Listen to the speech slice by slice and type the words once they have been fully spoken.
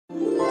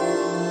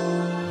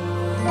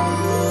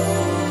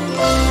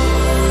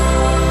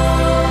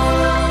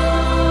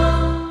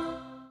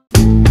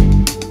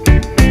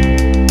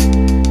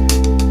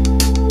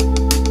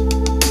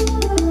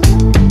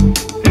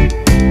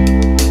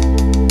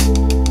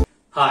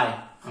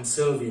Hi, I'm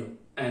Silvio,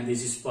 and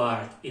this is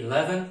part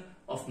 11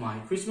 of my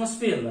Christmas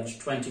Village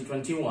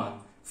 2021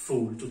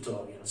 full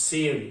tutorial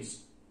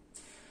series.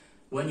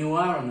 When you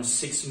are on a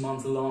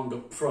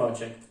 6-month-long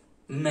project,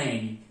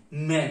 many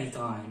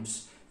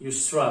times you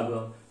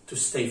struggle to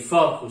stay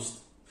focused,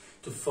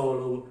 to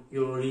follow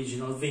your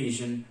original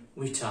vision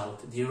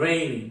without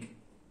derailing.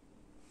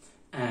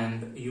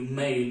 And you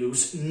may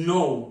lose,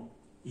 no,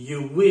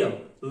 you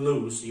will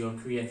lose your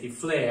creative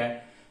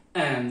flair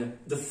and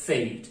the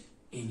faith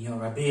in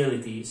your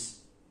abilities.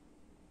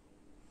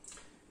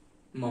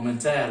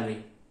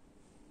 Momentarily,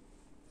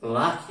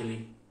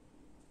 luckily,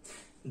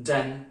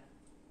 then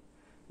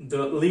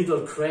the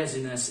little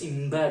craziness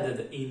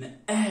embedded in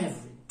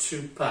every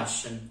true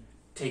passion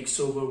takes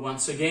over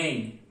once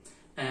again,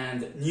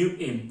 and new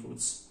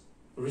inputs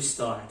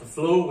restart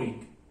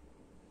flowing.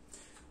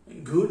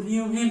 Good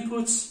new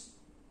inputs,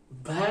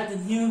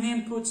 bad new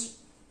inputs,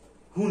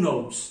 who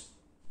knows?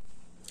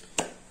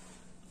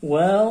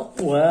 Well.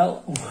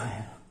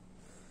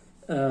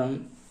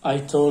 I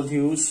told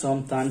you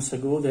some times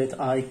ago that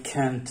I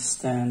can't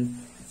stand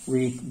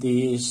with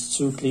this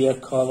too clear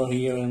color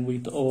here and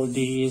with all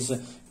these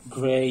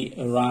gray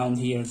around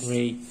here,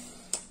 gray.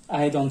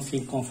 I don't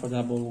feel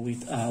comfortable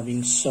with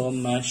having so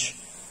much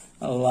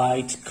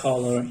light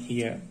color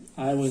here.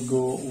 I will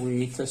go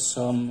with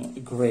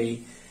some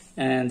gray,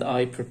 and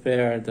I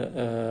prepared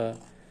a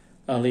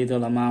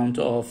little amount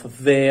of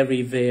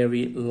very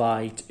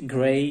light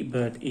gray,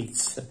 but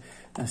it's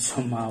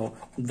somehow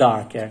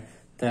darker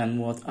than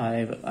what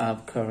I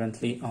have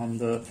currently on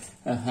the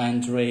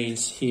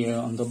handrails here,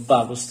 on the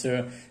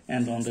baluster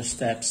and on the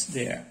steps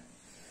there.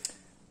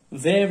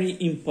 Very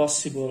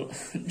impossible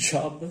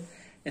job,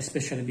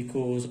 especially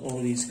because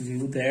all is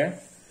glue there,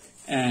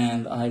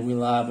 and I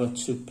will have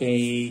to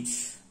pay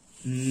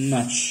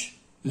much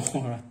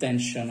more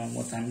attention on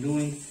what I'm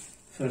doing.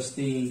 First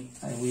thing,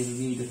 I will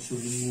need to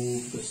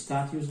remove the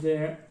statues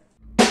there.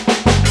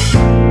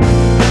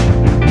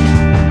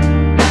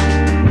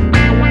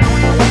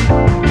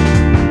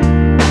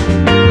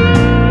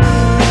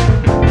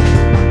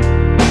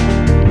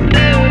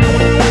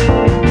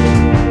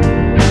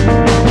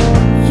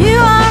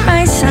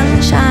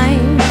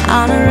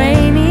 On a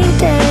rainy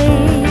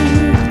day,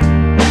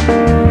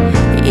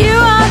 you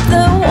are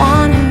the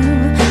one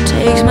who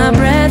takes my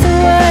breath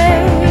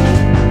away.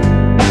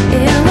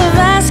 In the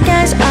vast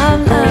skies of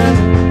love,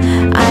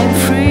 I'm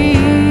free,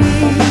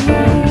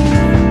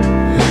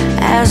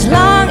 as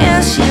long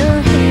as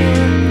you're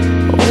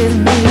here with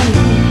me.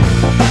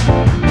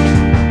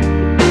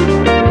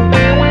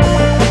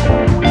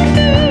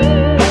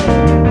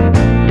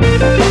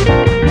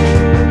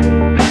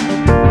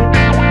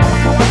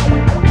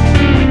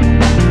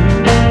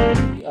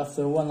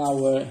 After 1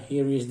 hour,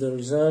 here is the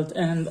result,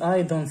 and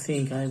I don't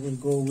think I will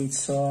go with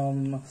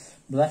some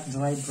black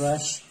dry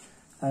brush.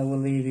 I will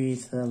leave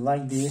it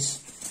like this.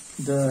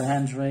 The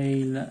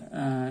handrail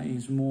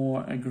is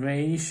more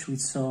grayish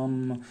with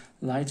some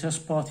lighter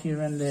spot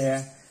here and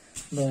there,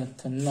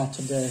 but not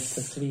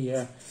that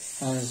clear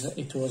as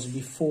it was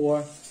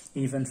before,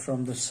 even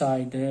from the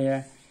side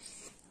there.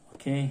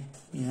 Okay,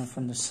 even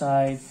from the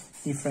side,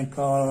 different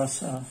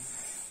colors,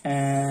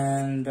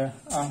 and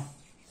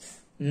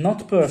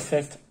not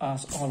perfect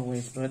as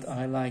always, but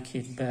I like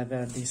it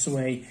better this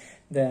way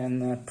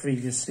than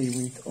previously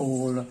with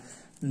all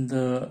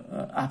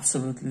the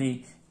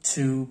absolutely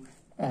too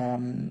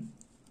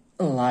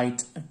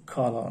light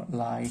color,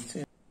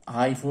 light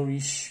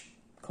ivorish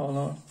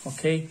color,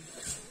 okay?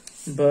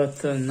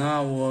 But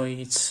now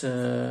it's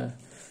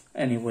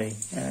anyway,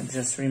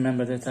 just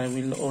remember that I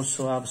will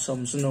also have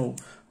some snow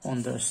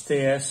on the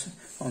stairs,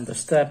 on the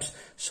steps,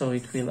 so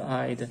it will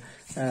hide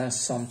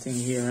something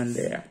here and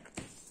there.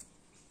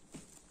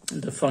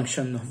 The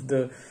function of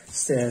the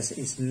stairs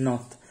is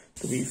not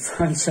to be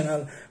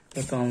functional,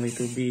 but only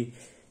to be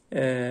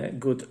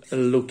good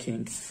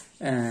looking.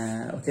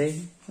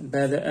 Okay,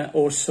 but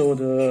also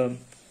the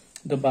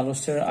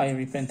baluster, I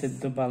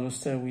repainted the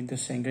baluster with the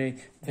same gray.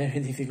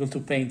 Very difficult to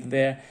paint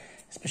there,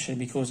 especially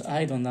because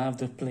I don't have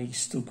the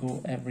place to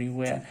go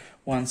everywhere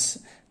once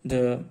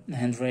the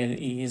handrail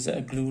is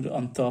glued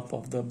on top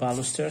of the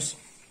balusters.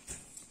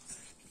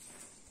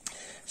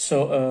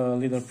 So a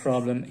little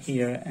problem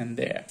here and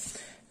there.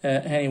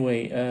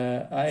 Anyway,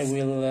 I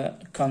will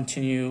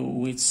continue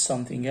with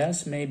something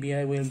else. Maybe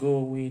I will go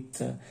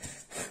with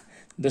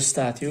the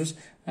statues.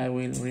 I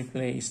will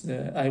replace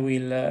I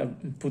will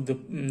put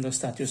the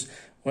statues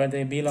where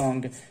they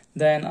belong.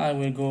 Then I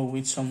will go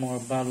with some more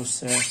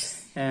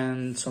balusters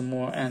and some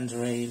more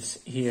handrails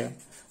here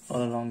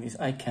all along this.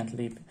 I can't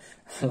leave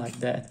like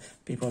that.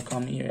 People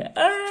come here,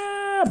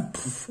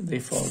 poof, they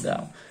fall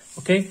down.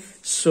 Okay,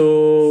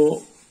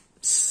 so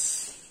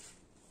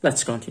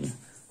let's continue.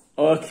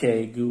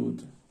 Okay,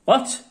 good.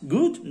 What?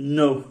 Good?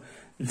 No,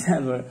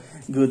 never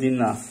good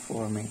enough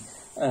for me.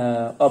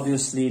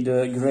 Obviously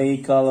the gray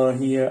color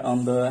here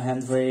on the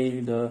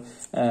handrail,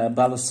 the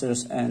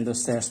balusters and the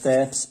stair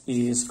steps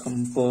is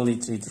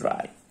completely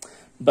dry.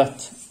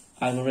 But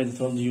I've already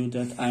told you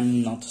that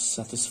I'm not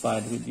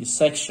satisfied with this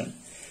section,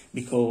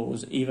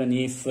 because even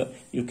if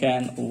you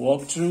can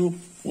walk through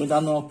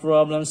without no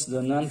problems,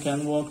 the nun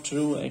can walk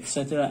through,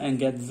 etc., and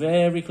get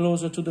very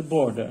closer to the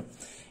border.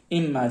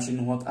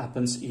 Imagine what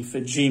happens if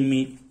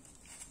Jimmy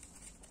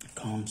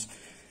comes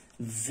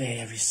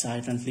very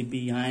silently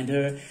behind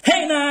her.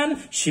 Hey,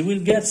 nun! She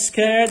will get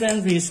scared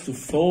and risk to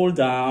fall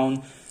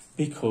down,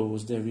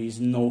 because there is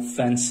no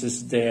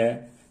fences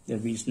there,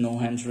 there is no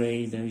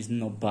handrail, there is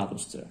no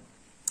baluster.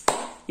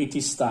 It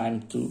is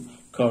time to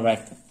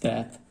correct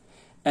that.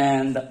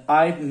 And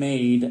I've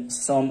made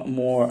some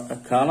more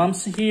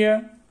columns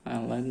here.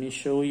 And let me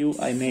show you.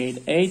 I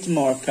made 8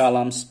 more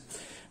columns.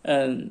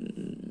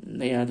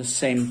 They are the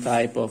same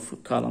type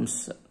of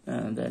columns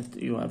that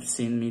you have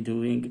seen me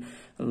doing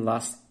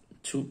last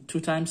two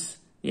times.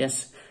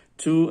 Yes,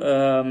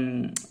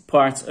 2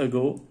 parts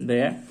ago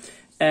there.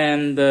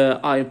 And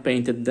I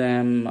painted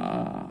them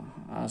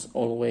as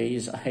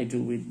always I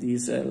do with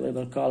these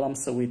little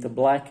columns with the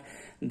black,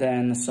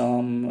 then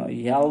some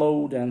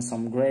yellow, then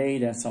some gray,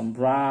 then some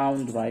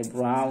brown, dry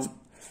brown,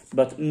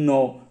 but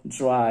no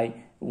dry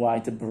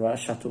white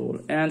brush at all.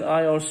 And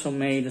I also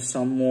made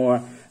some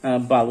more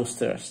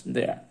balusters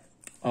there.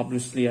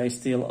 Obviously I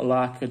still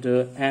lack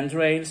the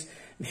handrails,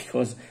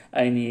 because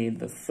I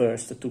need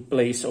first to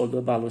place all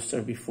the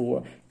baluster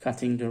before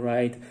cutting the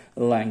right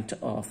length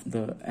of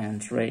the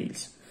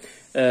handrails.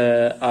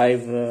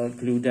 I've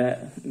glued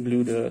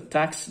the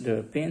tacks,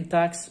 the pin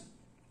tacks.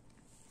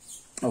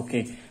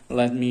 Okay,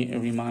 let me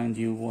remind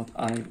you what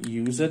I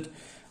used.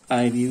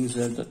 I've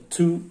used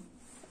 2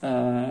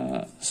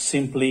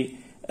 simply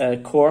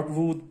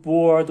corkwood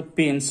board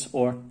pins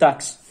or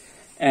tacks,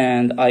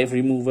 and I've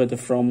removed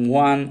from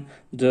one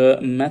the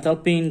metal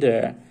pin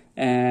there,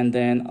 and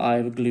then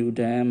I've glued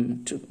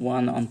them to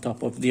one on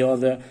top of the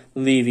other,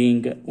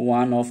 leaving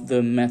one of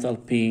the metal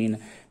pin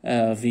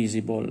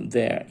visible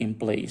there in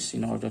place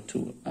in order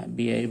to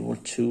be able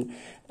to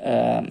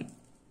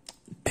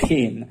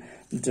pin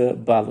the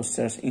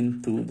balusters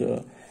into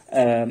the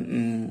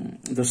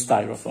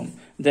styrofoam.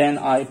 Then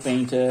I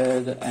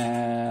painted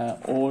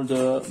all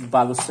the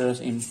balusters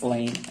in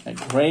plain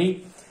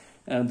gray,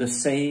 the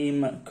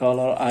same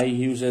color I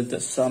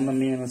used some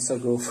minutes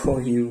ago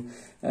for you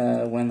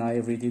when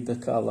I redid the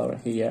color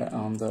here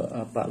on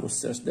the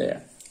balusters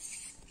there.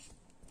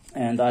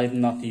 And I've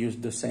not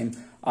used the same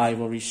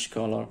ivorish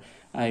color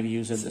I've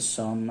used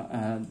some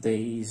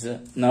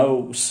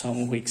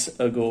some weeks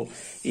ago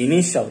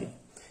initially.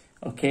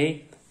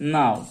 Okay,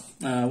 now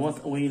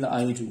what will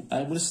I do?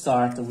 I will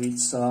start with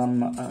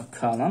some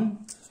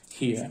column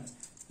here.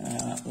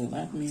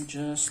 Let me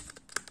just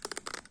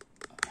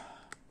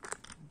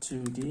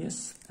do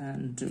this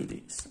and do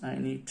this. I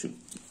need to.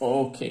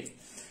 Okay,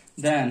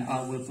 then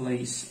I will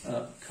place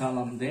a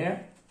column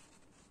there.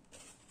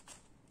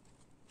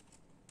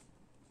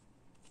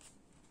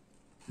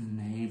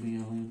 Maybe a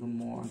little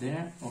more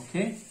there.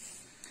 Okay,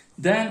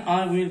 then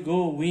I will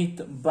go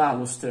with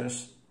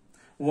balusters,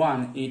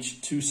 one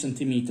each 2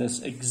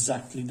 centimeters,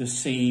 exactly the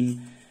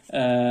same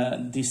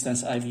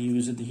distance I've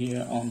used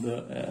here on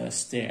the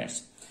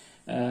stairs.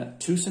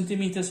 2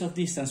 centimeters of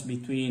distance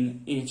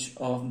between each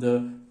of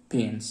the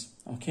pins.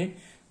 Okay,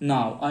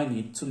 now I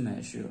need to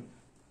measure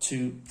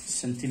 2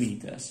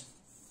 centimeters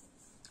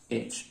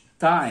each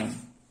time.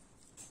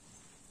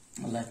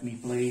 Let me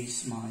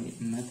place my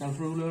metal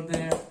ruler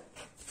there.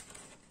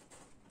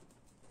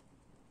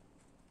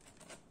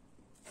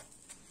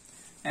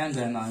 And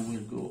then I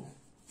will go.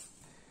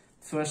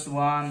 First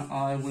one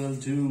I will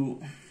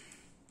do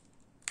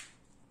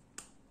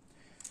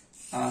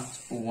at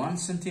 1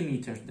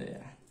 centimeter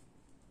there.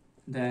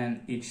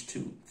 Then each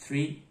 2,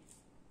 3,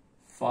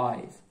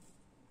 5,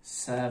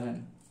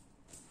 7,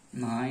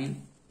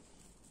 9,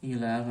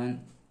 11,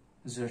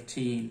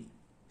 13,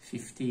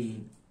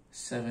 15,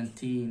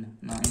 17,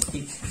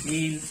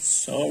 19,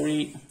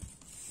 sorry,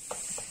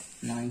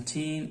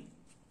 19,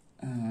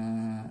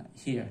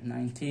 here,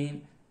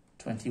 19,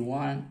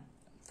 21,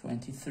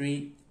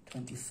 23,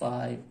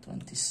 25,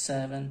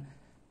 27,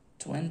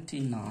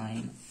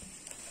 29,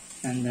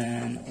 and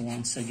then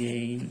once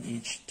again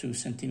each 2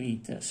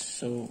 centimeters,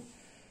 so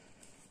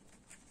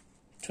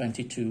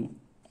 22,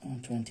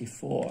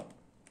 24,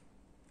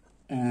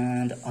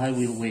 and I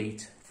will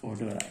wait for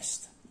the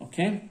rest.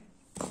 Okay,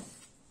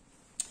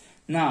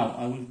 now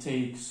I will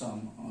take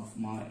some of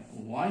my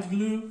white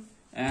glue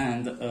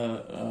and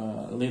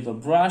a little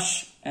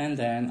brush, and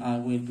then I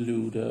will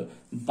glue the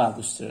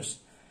balusters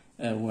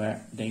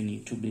where they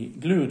need to be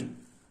glued.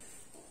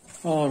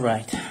 All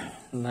right,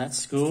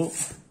 let's go.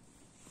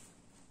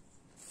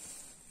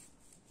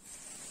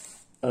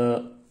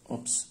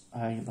 Oops,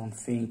 I don't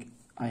think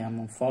I am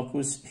on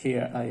focus.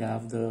 Here I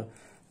have the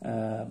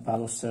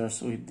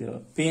balusters with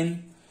the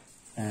pin,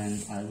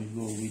 and I will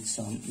go with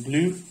some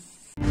glue.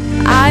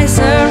 I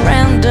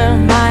surrender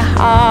my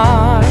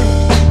heart.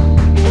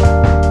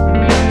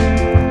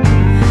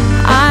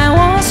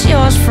 I was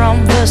yours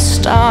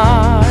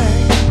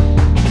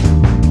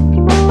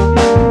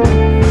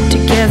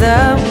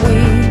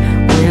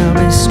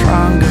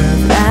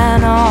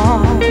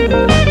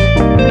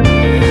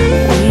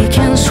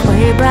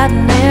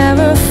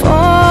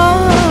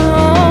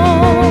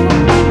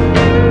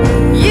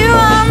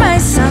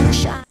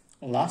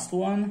last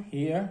one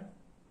here.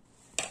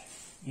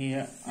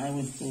 Here I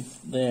will put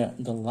there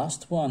the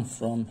last one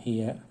from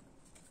here,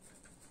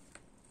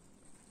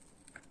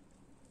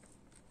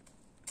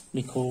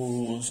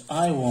 because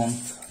I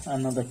want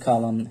another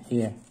column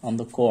here on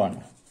the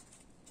corner.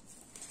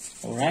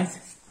 Alright?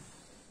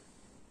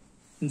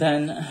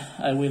 Then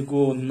I will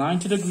go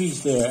 90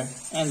 degrees there,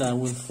 and I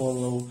will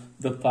follow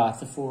the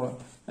path for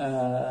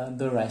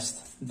the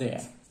rest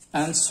there.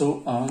 And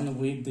so on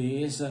with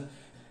this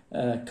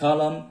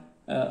column,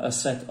 a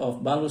set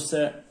of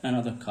baluster,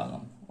 another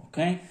column.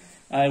 Okay?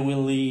 I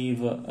will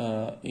leave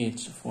it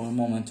for a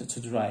moment to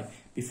dry.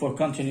 Before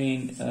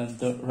continuing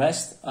the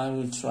rest, I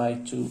will try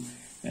to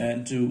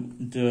do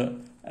the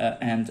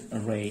end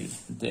rail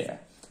there.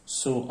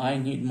 So I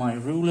need my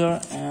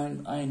ruler,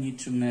 and I need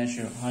to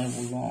measure how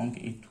long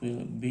it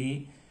will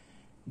be.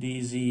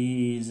 This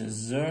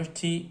is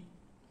 30.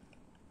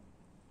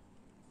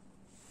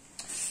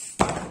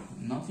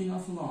 Not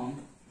enough long.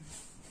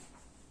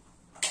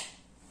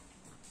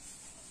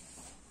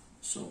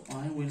 So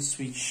I will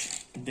switch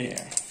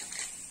there.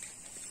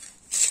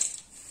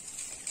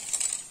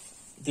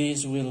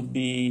 This will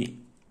be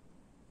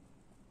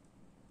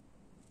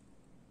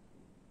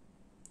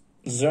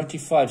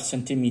 35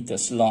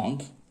 centimeters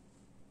long.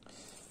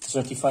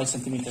 35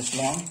 centimeters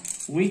long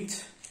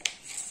with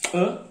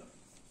a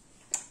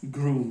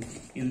groove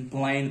in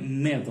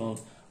plain middle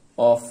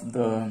of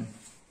the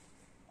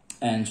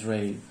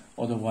handrail.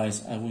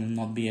 Otherwise, I will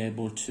not be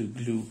able to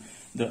glue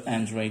the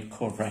handrail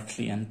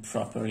correctly and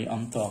properly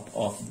on top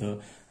of the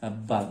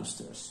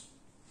balusters.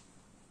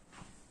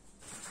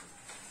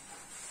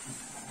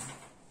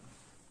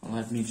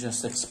 Let me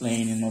just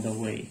explain another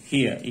way.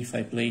 Here, if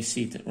I place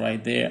it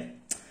right there,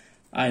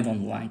 I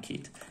don't like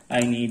it.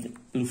 I need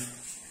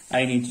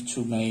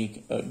to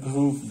make a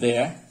groove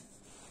there,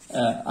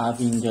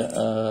 having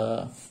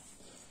a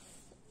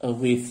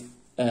width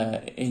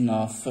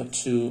enough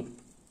to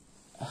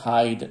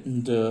hide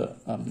the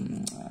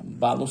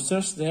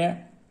balusters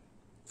there,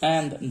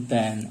 and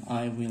then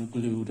I will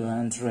glue the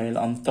handrail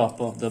on top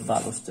of the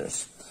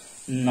balusters,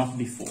 not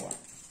before.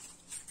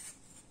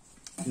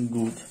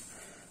 Good.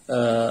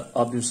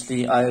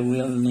 Obviously I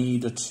will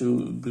need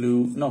to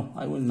glue, no,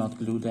 I will not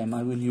glue them.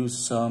 I will use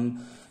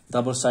some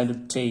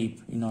double-sided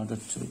tape in order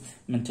to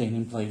maintain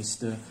in place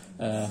the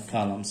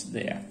columns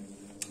there.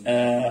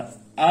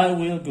 I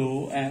will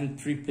go and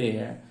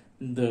prepare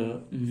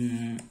the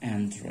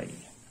handrail.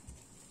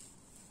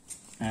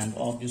 And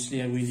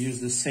obviously I will use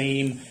the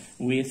same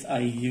width I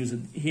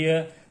used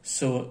here.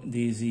 So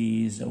this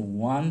is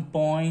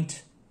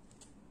 1.8.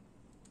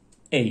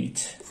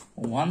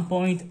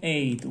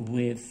 1.8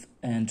 width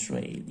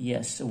handrail.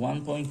 Yes,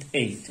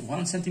 1.8.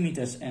 1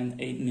 centimeters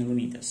and 8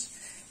 millimeters.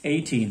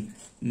 18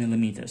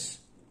 millimeters.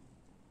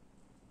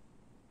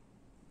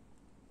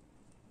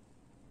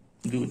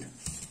 Good.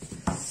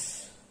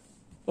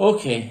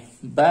 Okay,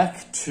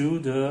 back to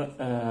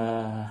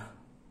the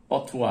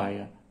hot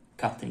wire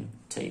cutting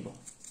table.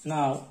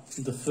 Now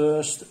the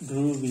first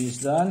groove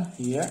is done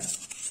here.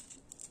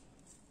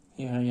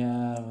 Here I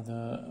have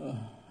the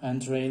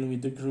handrail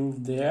with the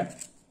groove there.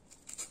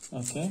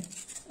 Okay,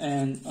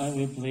 and I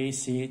will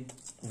place it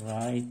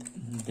right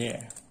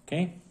there.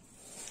 Okay,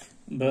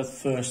 but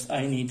first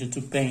I need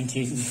to paint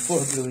it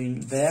before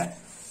gluing there.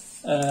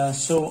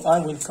 So I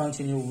will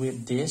continue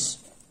with this,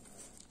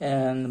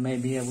 and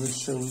maybe I will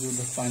show you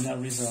the final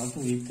result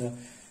with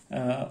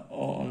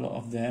all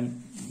of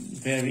them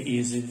very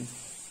easily.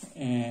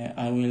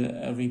 I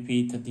will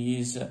repeat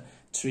these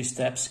 3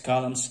 steps: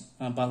 columns,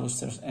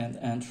 balusters, and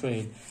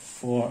handrail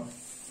for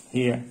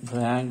here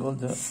the angle,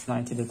 the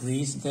 90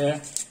 degrees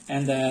there,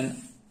 and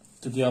then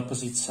to the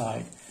opposite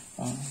side,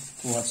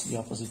 towards the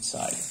opposite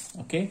side.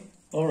 Okay.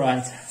 All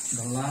right.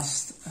 The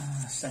last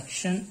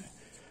section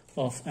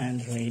of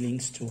hand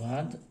railings to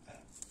add,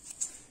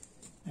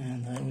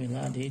 and I will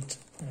add it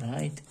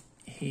right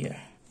here.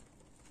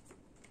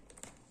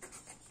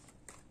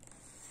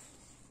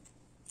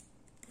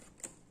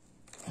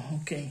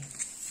 Okay,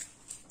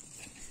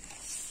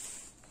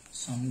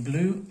 some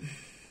glue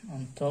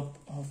on top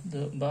of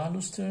the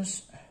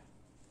balusters.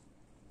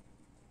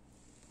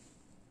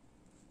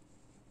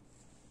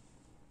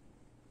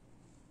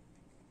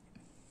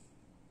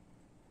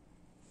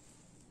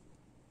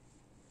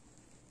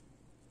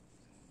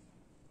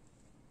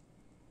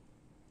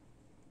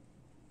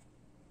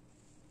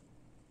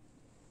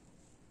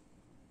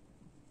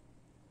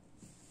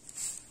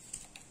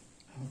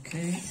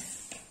 Okay,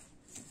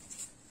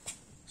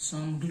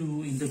 some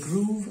glue in the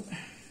groove.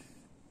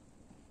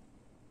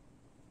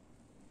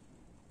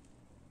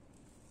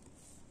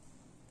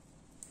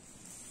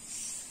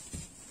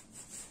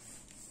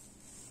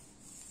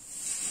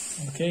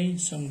 Okay,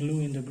 some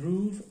glue in the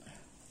groove.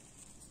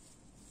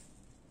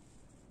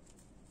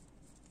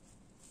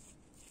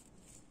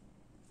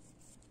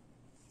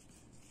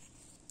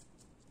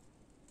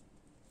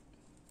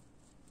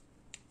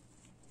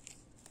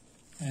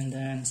 And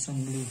then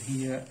some glue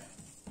here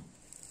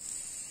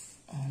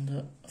on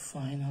the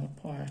final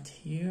part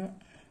here.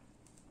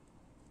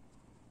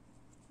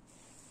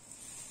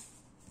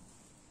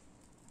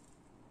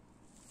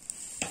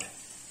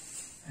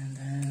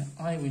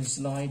 will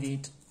slide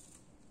it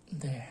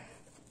there.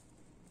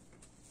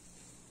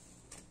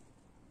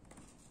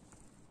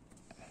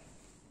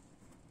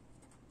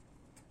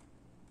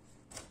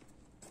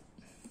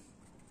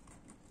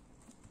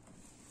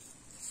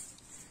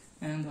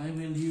 And I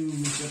will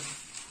use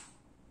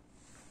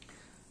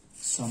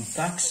some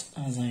tacks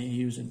as I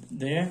use it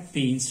there,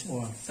 pins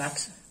or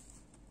tacks,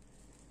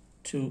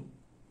 to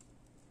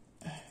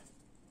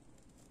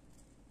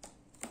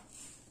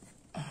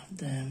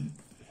them.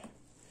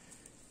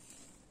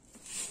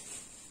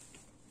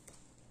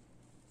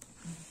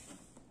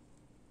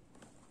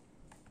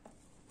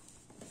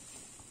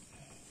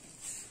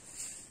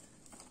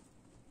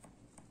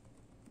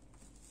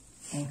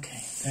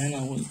 Okay, then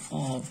I will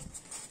have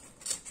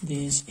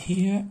this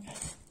here.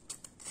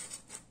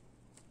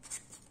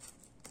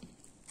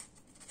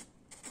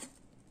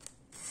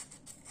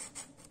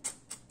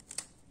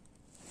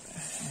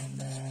 And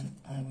then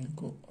I will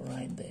go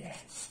right there.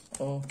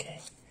 Okay.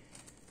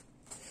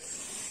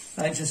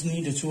 I just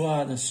needed to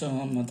add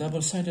some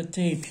double-sided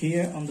tape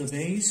here on the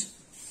base.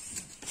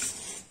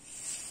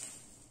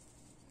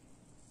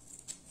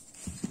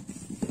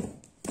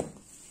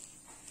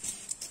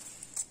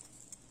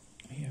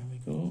 Here we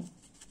go.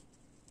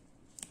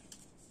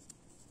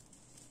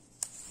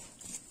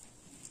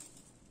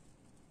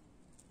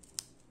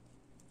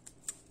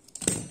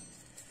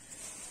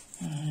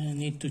 I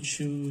need to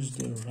choose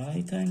the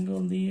right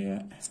angle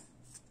here.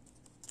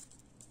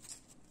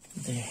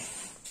 There.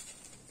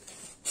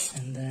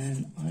 And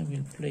then I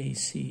will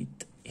place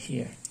it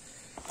here.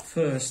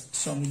 First,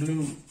 some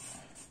glue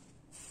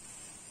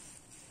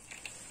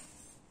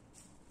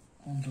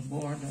on the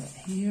border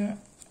here.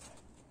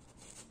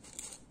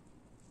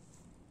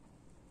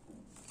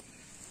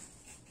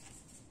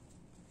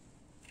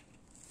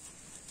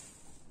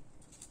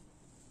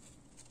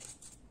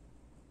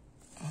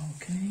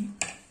 Okay.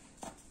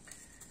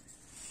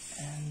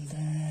 And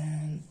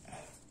then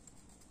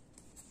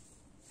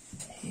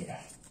here.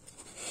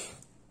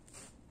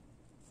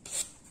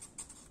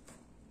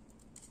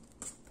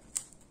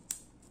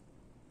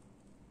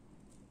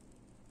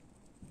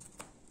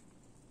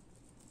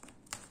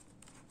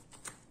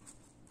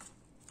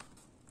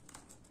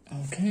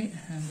 Okay,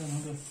 and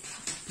another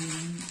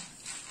pin.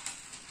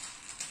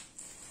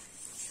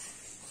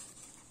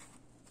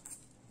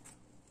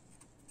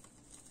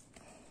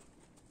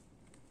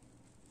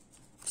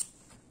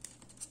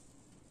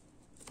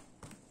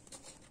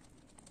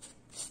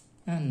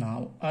 And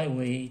now I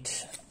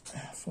wait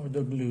for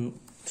the glue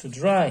to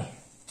dry.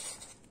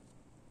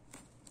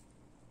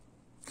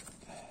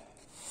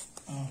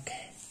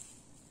 Okay.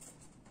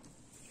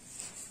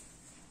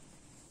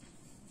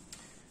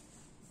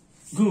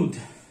 Good.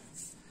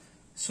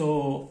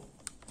 So,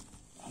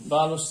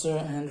 baluster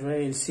and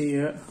rails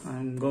here.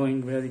 I'm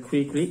going very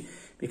quickly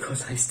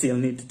because I still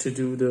need to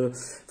do the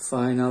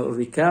final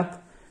recap.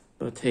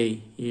 But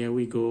hey, here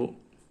we go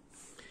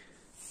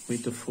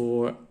with the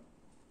four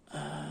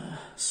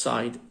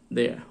side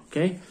there,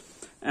 okay?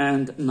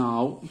 And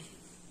now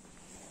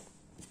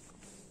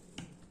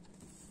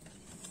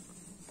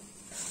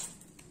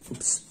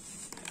oops,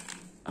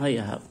 I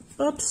have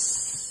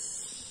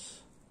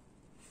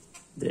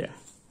there.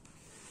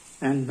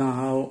 And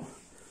now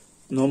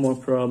no more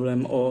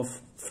problem of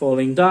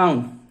falling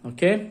down,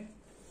 okay?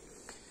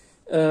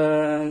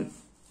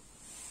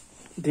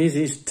 This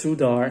is too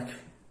dark,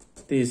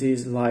 this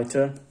is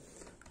lighter.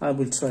 I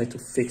will try to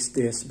fix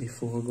this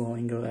before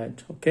going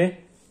ahead, okay?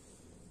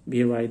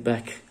 Be right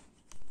back.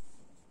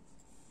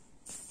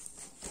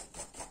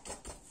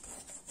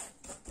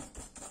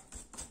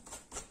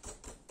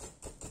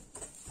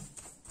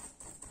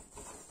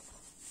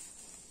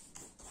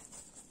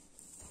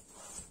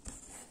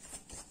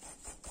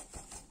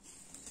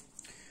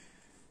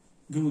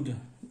 Good.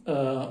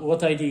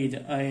 What I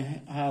did,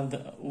 I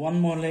had one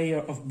more layer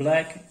of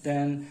black,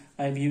 then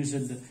I've used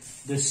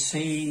the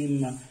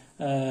same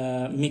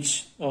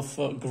mix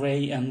of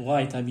gray and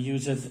white I've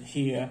used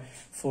here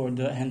for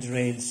the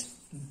handrails.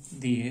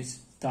 This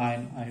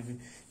time I've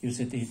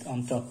used it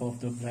on top of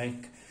the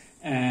black,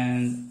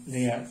 and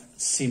they are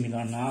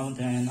similar now.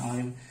 Then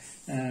I've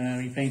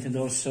repainted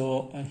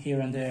also here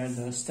and there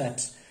the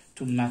steps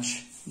to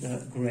match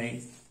the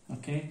gray,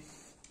 okay?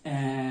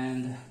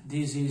 And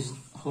this is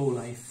all,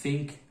 I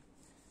think.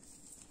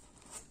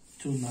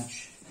 Too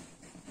much.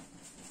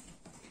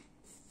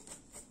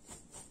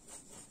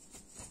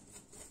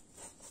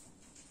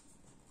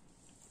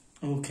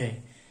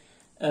 Okay.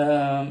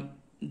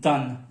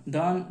 Done.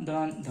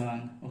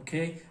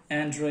 Okay.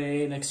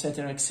 Handrail,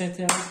 etc.,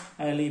 etc.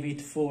 I leave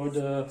it for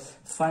the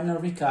final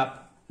recap.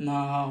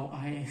 Now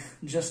I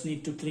just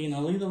need to clean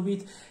a little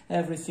bit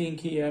everything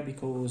here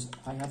because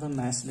I have a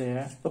mess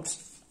there.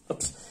 Oops.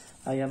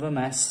 I have a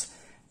mess,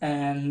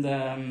 and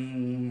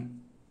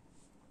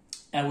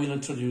I will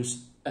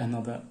introduce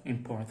another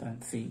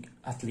important thing,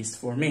 at least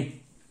for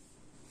me.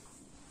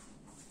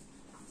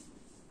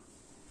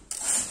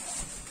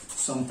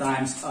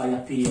 Sometimes I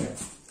appear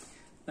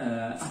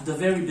at the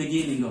very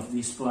beginning of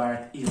this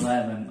part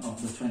 11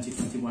 of the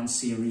 2021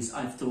 series.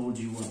 I've told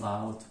you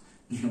about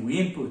new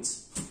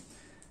inputs.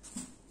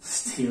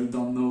 still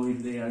don't know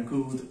if they are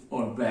good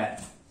or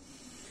bad.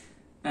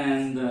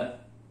 And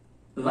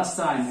last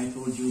time I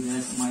told you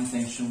that my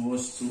intention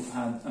was to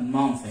add a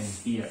mountain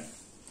here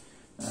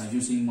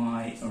using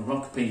my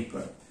rock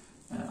paper.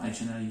 I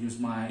generally use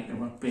my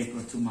rock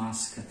paper to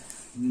mask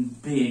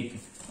big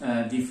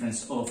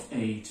difference of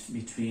age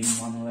between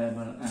one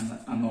level and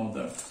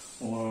another,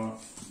 or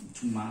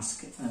to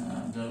mask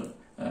the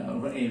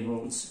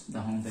railroads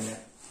down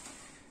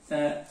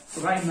there.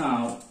 Right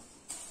now,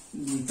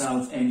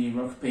 without any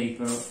rock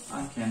paper,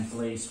 I can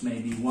place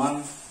maybe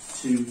 1,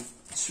 2,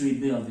 3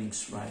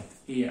 buildings right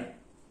here.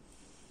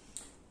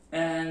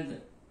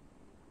 And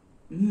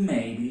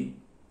maybe,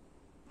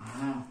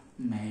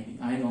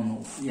 I don't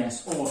know,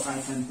 yes, or I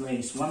can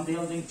place 1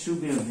 building, 2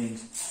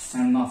 buildings,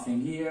 and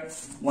nothing here,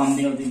 1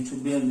 building, 2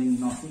 building,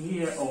 nothing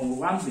here, or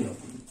 1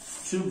 building,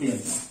 2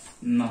 buildings,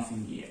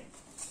 nothing here.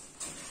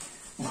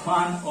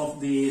 One of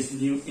these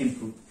new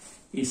input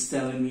is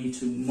telling me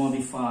to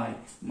modify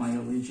my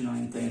original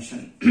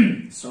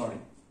intention, sorry,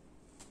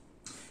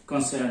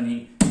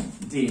 concerning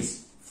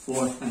this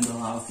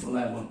 4.5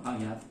 level I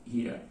have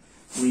here,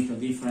 with a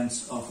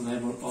difference of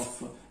level of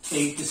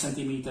 80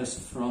 centimeters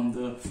from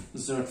the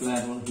third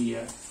level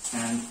here,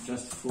 and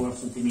just 4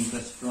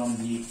 centimeters from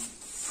the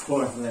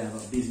fourth level.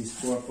 This is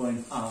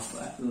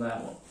 4.5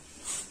 level.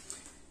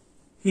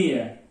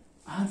 Here,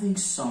 adding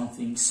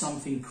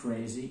something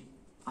crazy.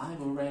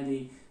 I've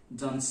already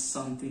done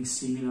something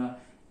similar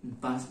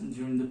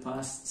during the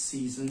past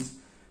seasons,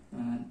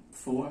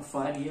 4 or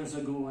 5 years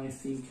ago, I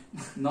think.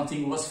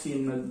 Nothing was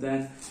filmed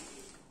then,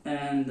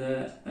 and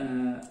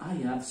I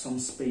have some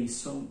space,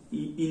 some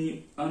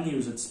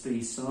unused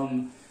space,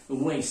 some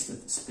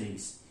wasted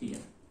space here.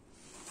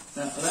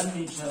 Let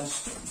me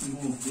just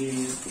move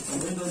this a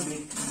little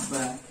bit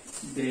back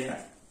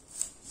there,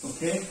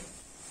 okay?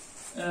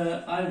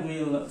 I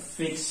will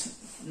fix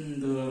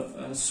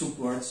the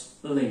supports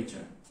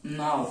later.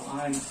 Now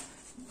I'm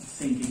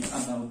thinking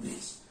about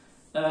this.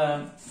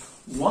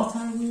 What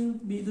I will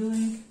be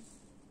doing,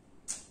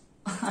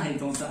 I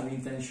don't have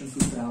intention to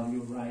tell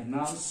you right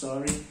now,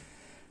 sorry.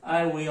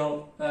 I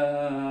will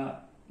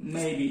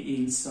maybe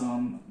in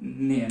some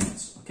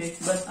minutes, okay?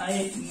 But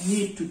I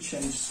need to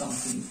change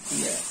something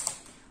here.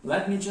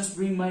 Let me just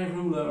bring my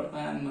ruler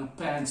and a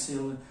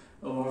pencil,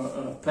 or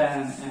a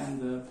pen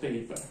and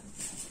paper.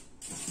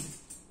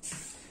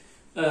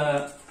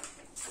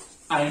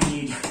 I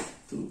need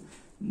to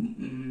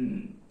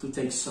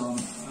take some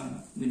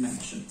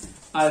dimension.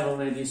 I've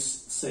already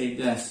said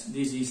that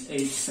this is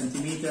 8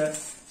 centimeters,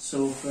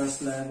 so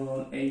first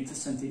level 8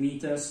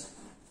 centimeters,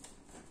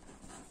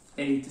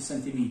 8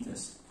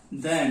 centimeters.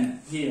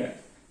 Then here,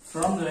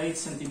 from the 8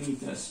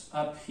 centimeters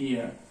up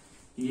here,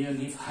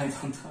 even if I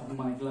don't have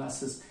my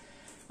glasses,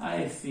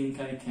 I think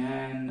I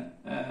can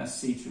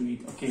see through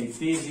it. Okay,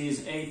 this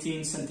is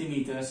 18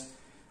 centimeters.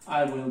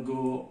 I will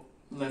go,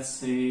 let's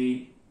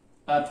say,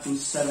 up to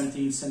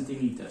 17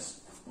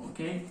 centimeters,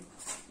 okay,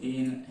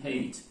 in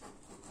 8.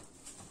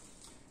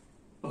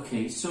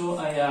 Okay, so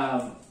I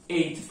have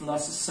 8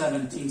 plus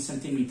 17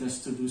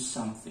 centimeters to do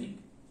something.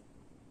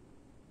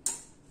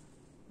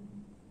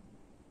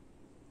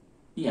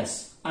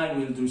 Yes, I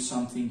will do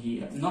something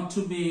here. Not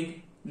too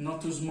big,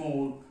 not too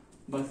small,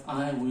 but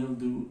I will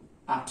do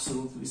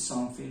absolutely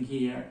something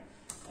here.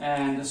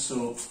 And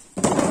so,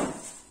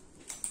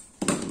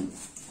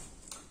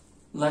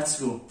 let's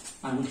go.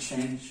 I will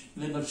change,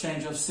 little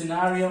change of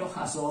scenario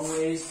as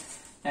always,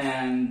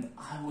 and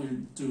I will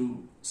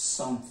do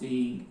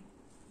something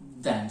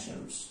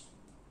dangerous.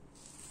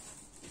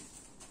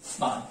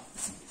 Bye.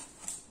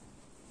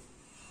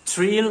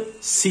 Thrill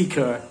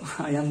seeker.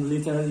 I am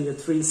literally a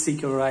thrill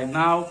seeker right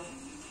now.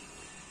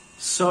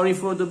 Sorry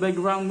for the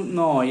background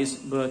noise,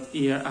 but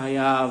here I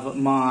have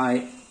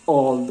my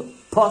old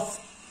pot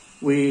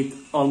with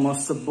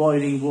almost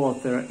boiling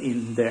water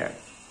in there.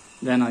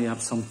 Then I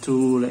have some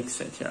tool,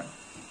 etc.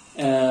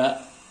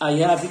 I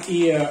have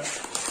here,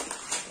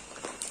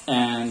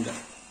 and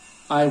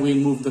I will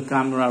move the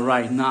camera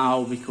right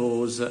now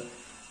because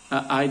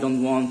I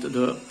don't want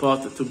the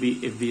pot to be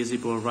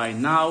visible right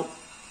now,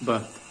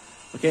 but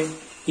okay,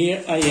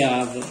 here I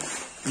have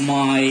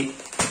my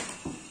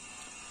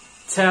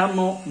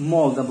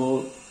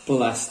thermomoldable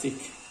plastic.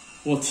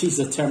 What is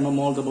a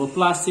thermomoldable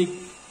plastic?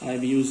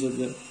 I've used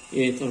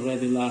it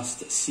already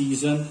last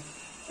season.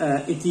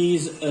 It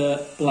is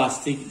a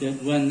plastic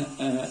that when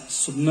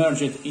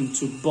submerged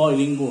into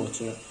boiling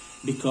water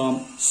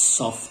become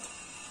soft,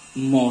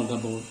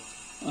 moldable.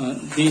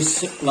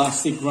 This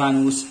plastic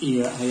granules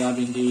here I have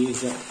in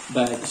this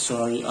bag,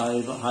 sorry,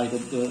 I've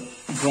hidden the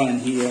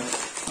brand here.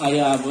 I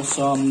have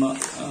some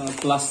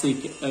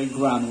plastic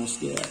granules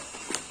there.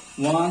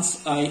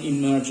 Once I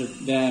immerse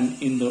them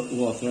in the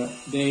water,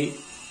 they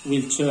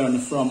will turn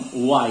from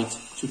white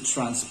to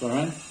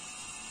transparent,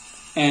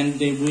 and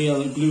they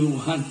will glue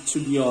one to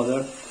the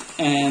other,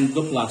 and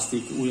the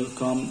plastic will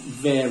come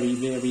very,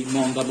 very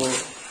moldable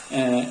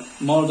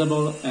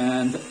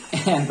and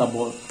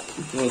handable,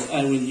 because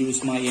I will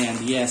use my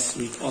hand, yes,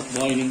 with hot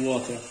boiling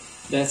water.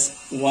 That's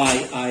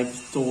why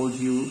I've told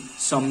you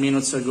some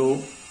minutes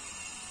ago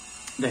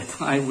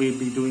that I will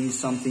be doing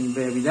something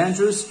very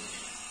dangerous,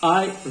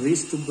 I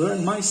risk to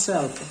burn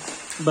myself.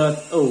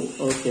 But, oh,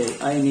 okay,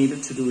 I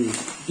need to do it.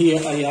 Here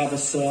I have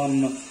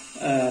some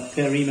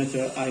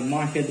perimeter I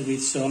marked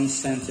with some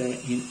center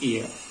in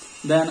here.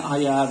 Then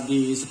I have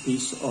this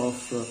piece of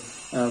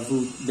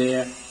wood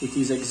there. It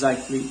is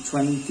exactly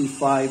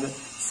 25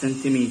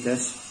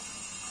 centimeters.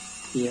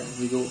 Here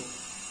we go.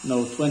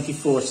 No,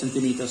 24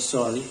 centimeters,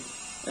 sorry.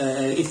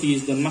 It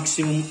is the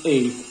maximum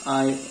height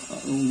I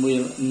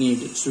will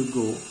need to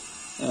go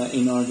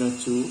in order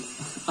to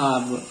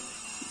have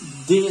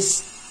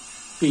this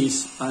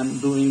piece I'm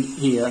doing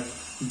here,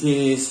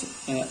 this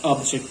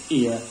object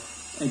here,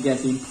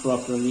 getting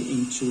properly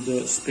into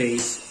the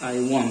space I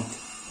want.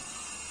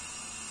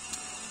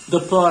 The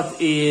pot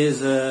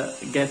is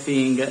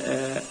getting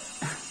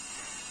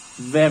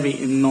very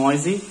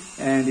noisy,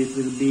 and it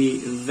will be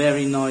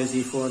very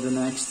noisy for the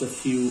next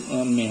few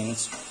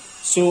minutes.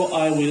 So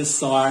I will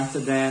start,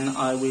 then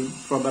I will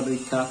probably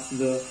cut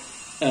the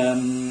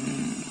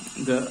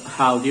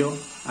audio.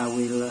 I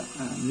will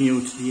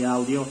mute the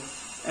audio,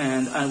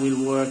 and I will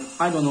work.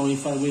 I don't know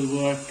if I will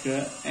work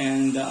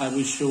and I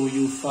will show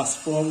you fast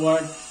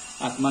forward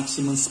at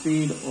maximum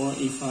speed, or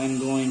if I'm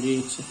going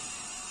it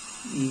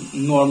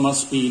normal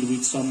speed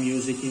with some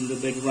music in the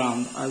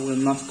background. I will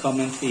not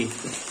comment it.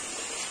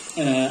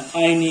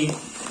 I need,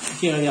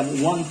 here I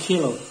have 1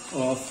 kilo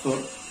of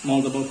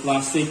moldable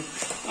plastic.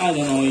 I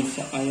don't know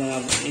if I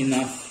have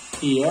enough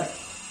here,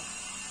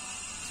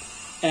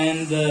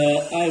 and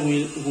I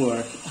will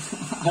work.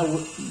 I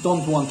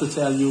don't want to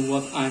tell you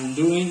what I'm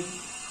doing.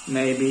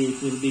 Maybe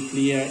it will be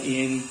clear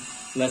in,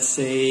 let's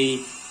say,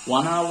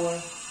 1 hour,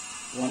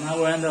 1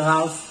 hour and a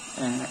half.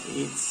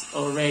 It's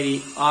already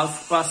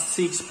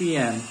 6:30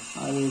 p.m.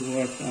 I will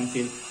work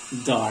until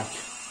dark.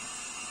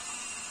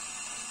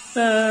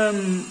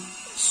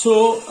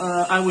 So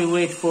I will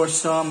wait for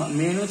some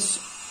minutes.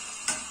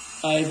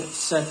 I've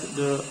set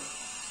the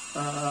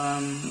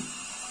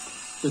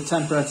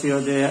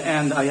temperature there,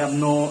 and I have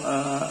no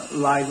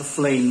live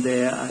flame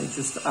there. I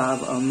just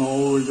have an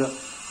old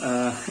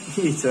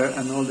heater,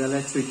 an old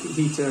electric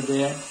heater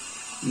there.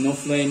 No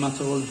flame at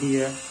all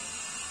here.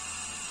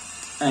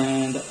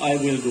 And I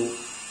will go.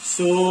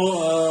 So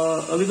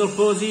a little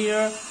pause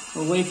here,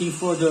 waiting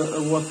for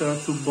the water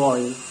to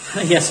boil.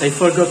 Yes, I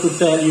forgot to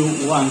tell you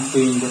one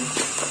thing.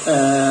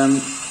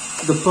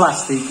 The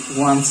plastic,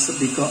 once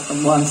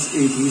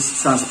it is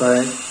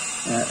transparent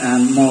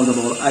and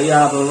moldable, I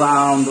have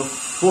around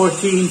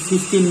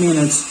 14-15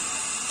 minutes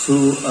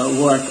to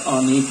work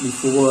on it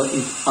before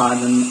it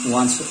hardens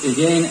once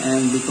again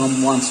and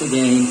become once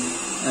again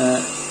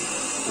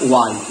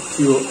white,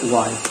 pure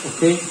white.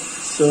 Okay,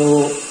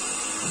 so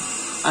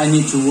I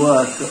need to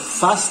work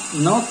fast,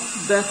 not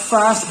that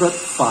fast, but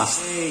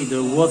fast. Okay,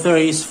 the water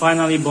is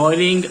finally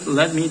boiling.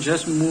 Let me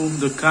just move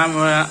the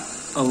camera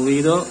a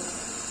little.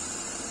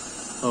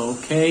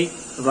 Okay,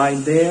 right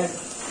there.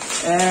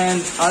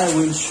 And I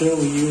will show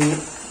you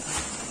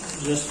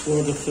just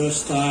for the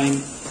first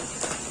time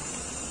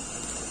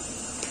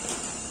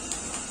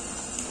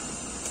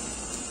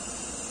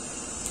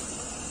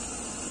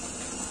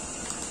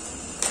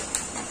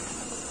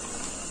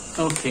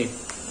okay.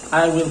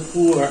 I will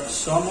pour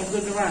some of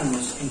the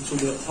granules into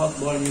the hot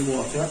boiling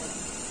water.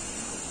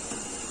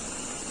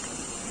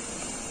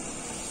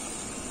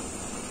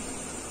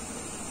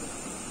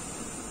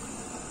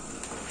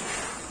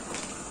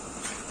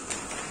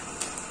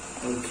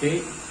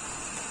 Okay.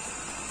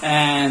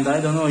 And I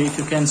don't know if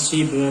you can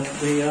see, but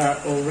they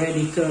have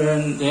already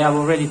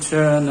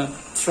turned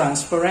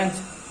transparent.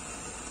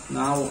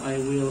 Now I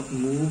will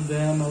move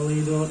them a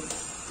little.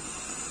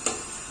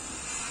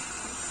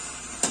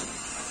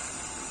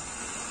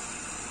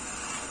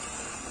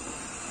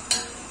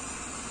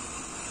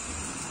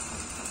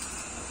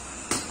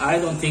 I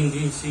don't think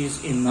this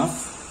is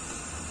enough,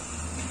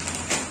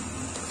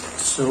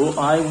 so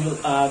I will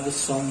add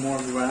some more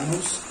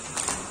granules.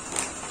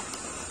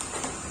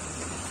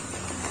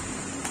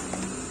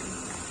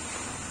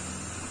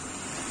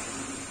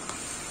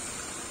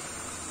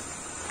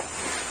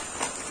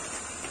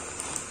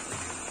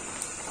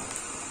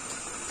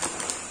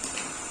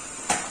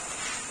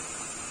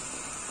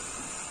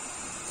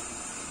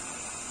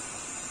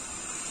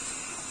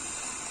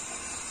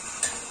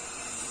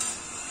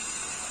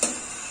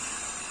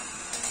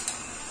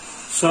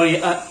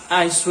 Sorry,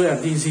 I swear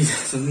this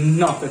is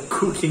not a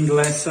cooking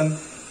lesson.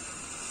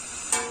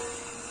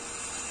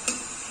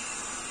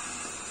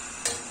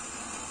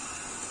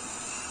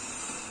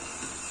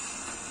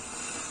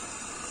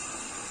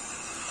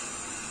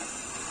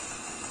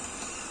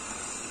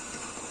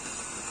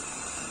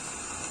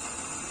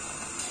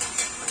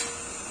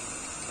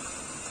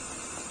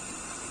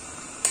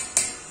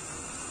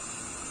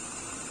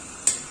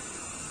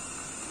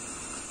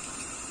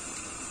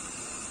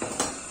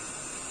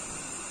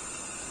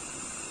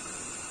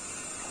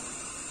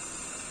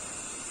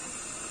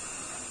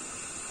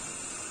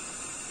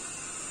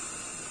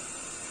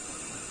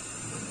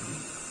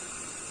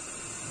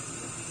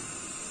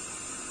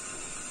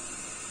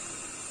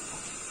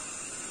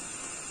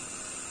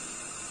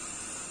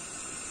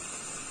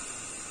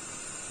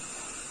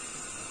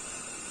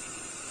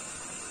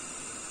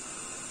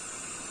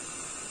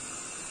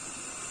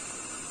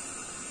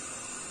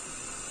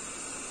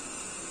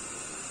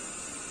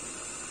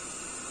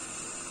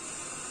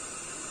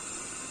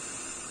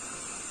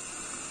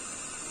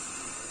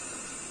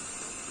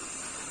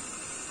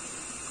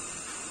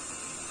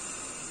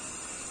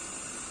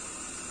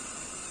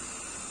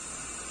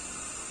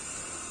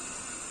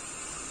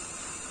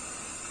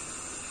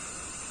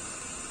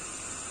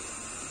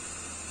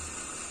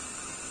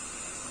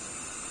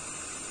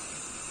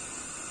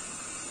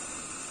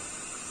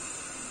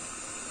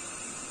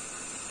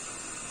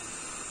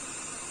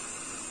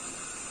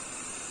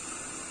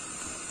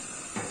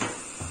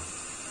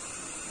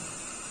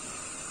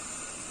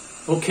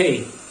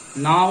 Okay,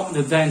 now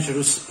the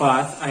dangerous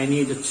part. I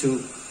needed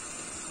to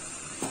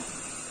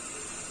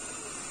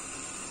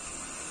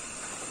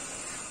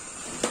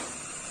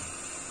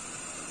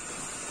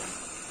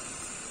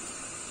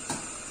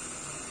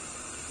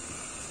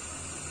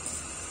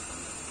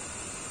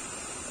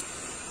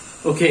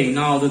Okay,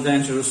 now the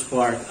dangerous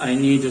part. I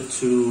needed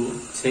to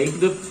take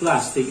the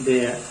plastic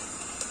there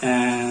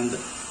and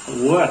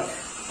work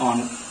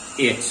on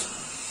it.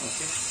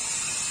 Okay.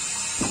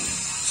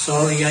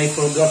 Sorry, I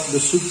forgot the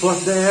support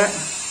there.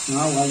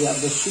 Now I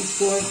have the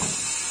support.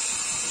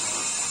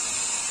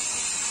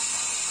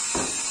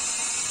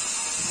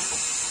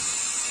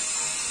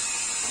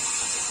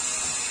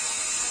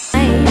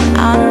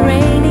 On a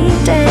rainy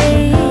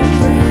day,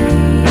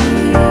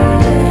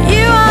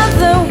 you are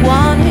the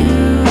one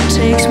who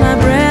takes my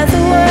breath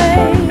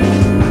away.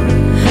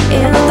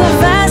 In the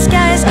vast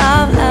skies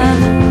of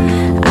love,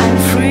 I'm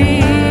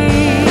free.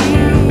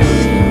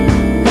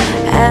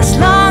 As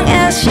long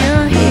as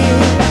you're here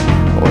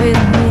with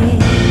me.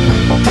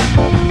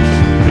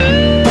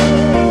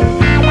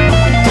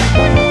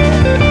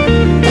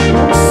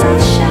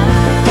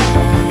 Sunshine,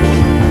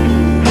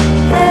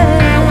 hey,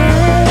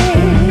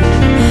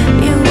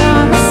 you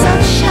are my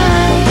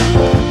sunshine,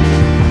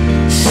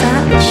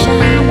 sunshine,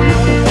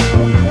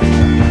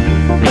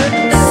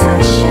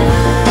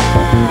 sunshine,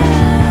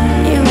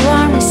 you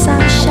are my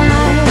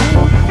sunshine,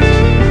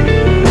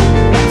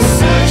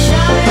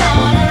 sunshine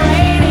on a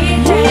rainy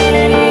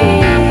day,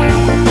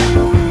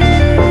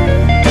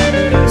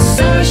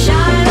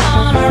 sunshine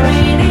on a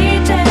rainy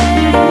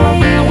day,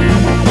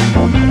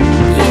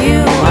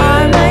 you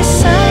are my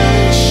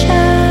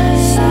sunshine,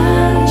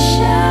 sunshine.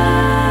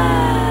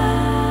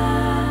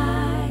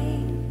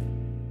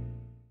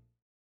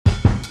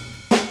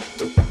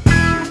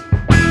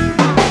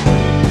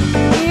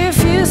 If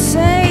you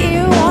say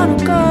you wanna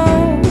go,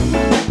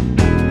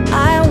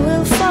 I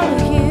will follow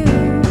you.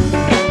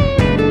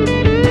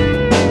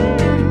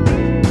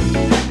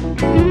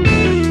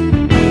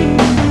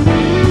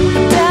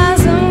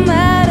 Doesn't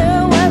matter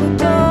where we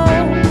go,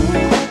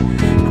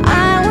 I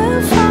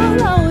will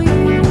follow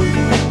you,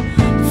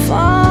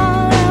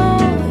 follow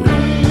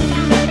you.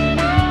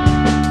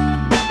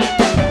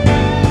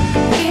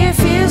 If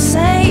you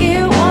say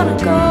you wanna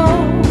go,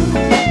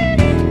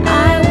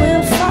 I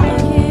will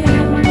follow you.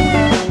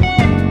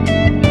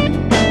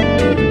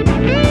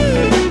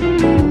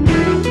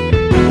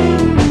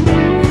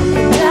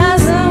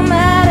 Doesn't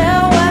matter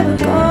where we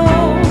go,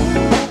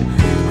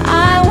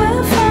 I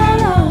will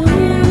follow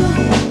you,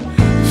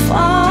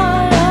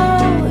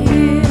 follow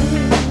you.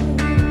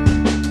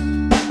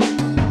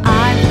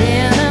 I've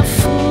been a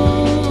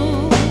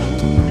fool,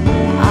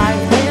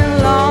 I've been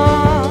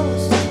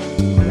lost,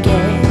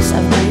 guess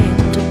I've been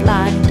too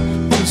blind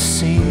to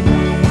see.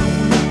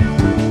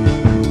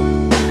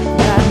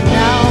 But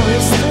now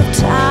is the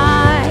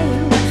time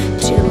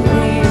to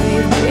leave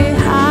it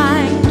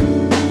behind.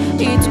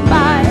 It's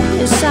by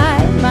your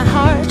side my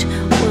heart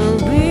will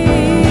be.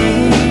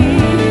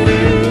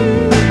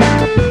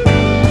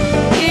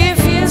 If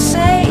you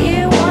say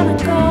you wanna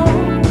go,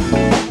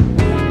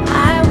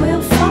 I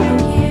will follow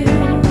you.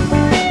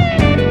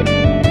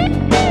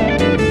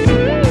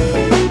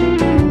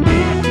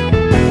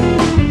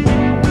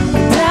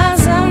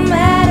 Doesn't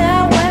matter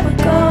where we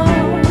go,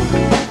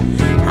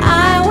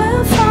 I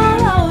will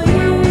follow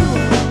you,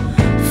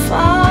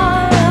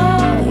 follow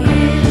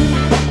you.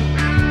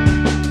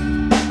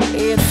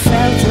 It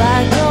felt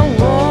like a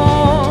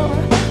war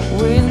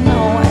with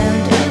no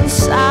end in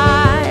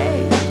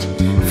sight.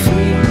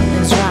 Freedom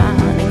is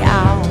running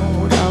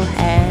out of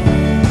hand.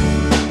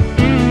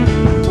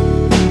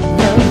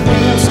 The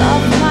veils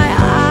of my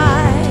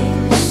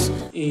eyes.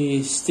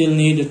 Still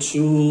needed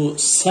to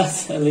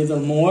set a little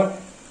more.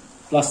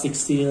 Plastic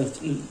still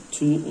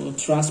too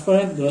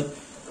transparent, but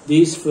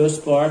this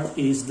first part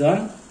is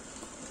done.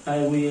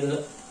 I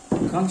will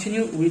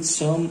continue with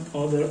some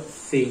other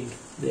thing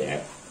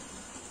there.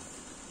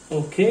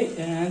 Okay,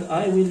 and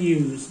I will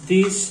use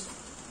this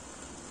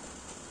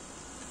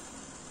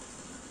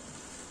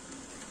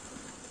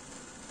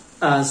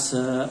as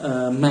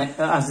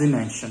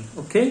dimension.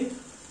 Okay,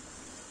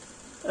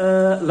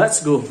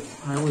 let's go.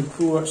 I will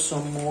pour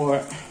some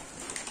more.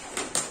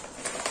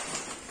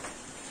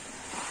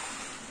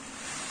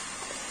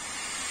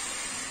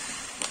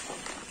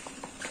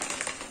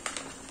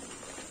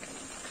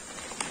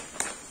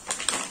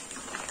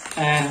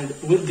 And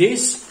with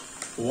this,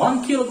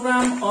 1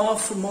 kilogram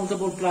of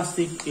moldable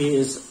plastic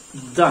is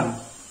done.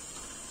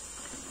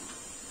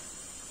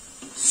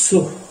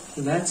 So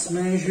let's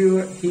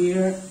measure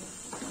here.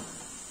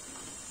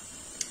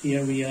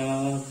 Here we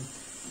have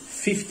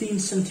 15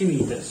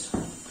 centimeters.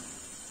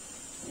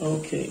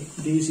 Okay,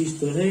 this is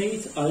the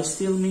height. I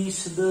still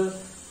miss the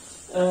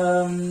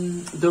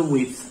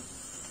width.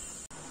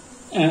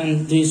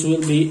 And this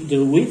will be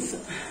the width.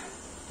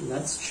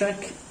 Let's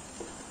check.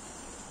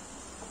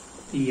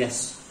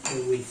 Yes, the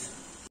width.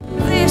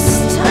 This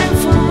time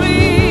for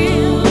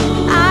real,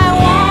 I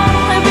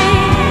wanna be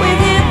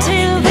with you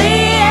till the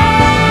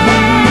end.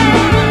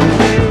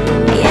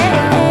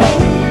 Yeah,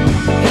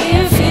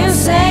 if you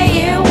say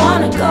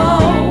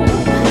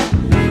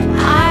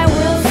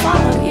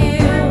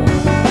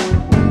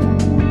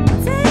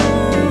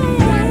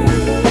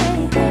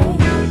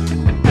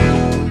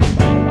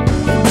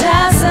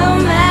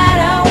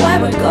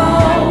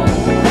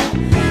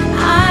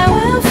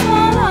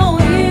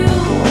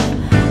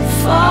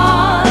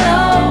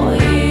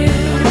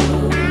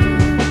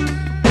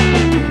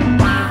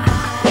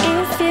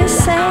you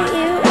say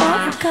you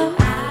wanna go,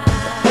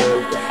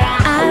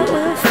 I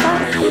will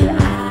follow you.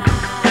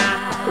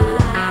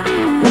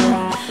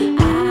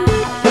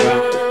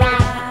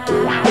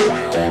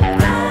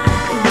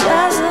 It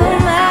doesn't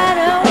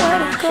matter where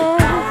to go,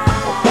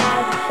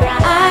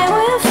 I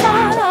will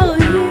follow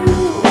you.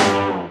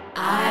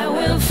 I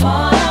will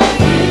follow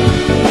you.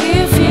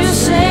 If you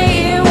say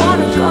you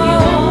wanna go,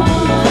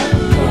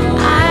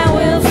 I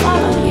will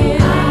follow you.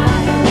 I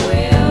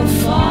will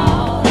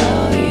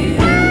follow you.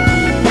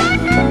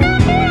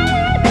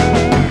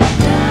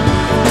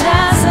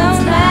 Doesn't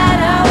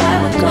matter where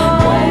we go,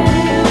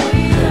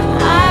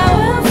 I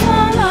will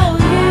follow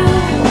you.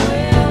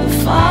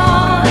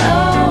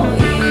 Follow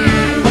you.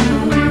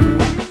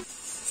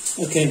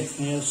 Okay,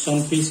 I have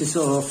some pieces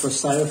of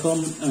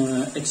styrofoam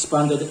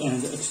expanded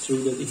and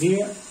extruded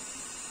here.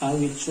 I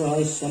will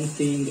try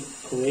something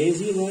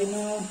crazy right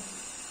now.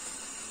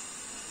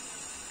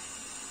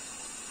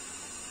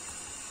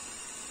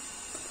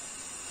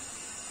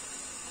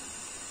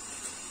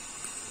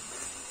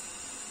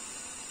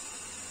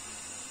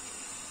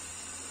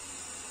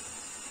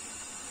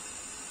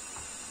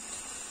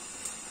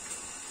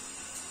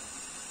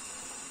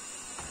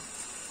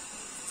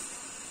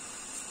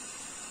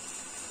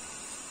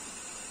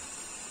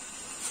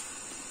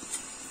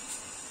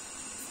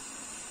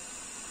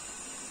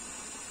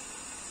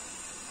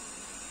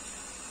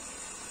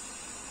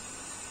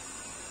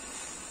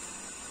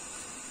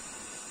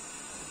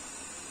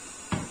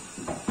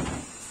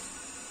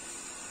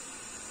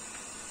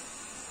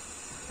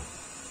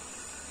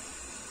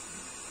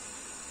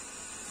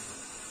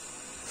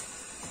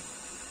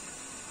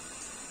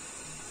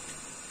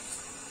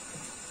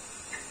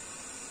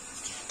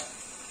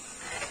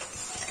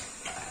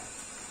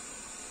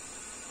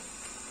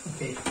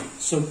 Okay,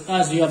 so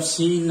as you have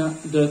seen,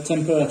 the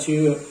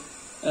temperature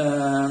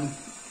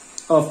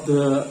of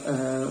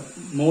the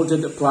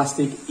molded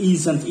plastic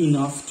isn't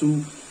enough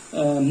to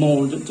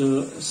mold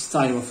the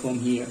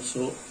styrofoam here.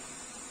 So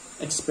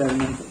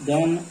experiment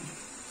done.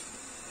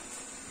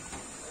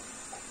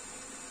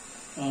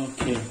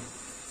 Okay,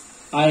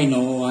 I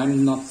know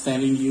I'm not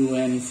telling you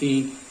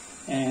anything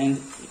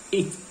and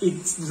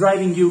it's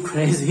driving you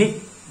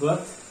crazy,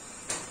 but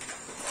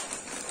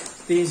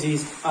this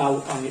is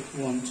how I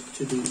want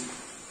to do.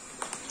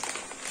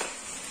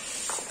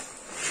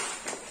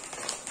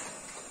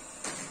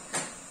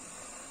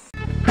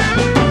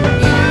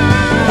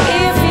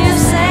 If you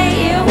say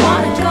you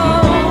wanna go,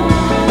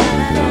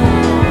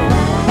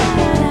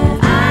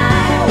 I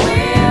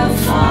will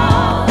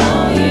follow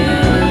you.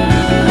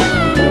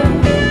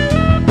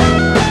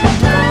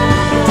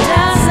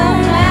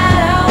 Doesn't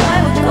matter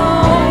where we go,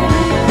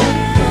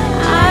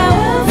 I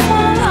will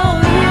follow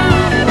you.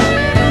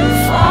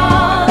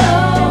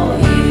 Follow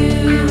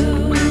you.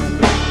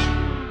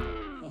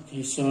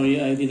 Okay, sorry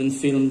I didn't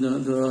film the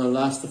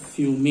last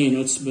few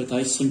minutes, but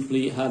I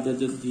simply added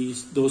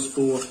those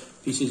 4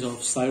 pieces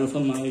of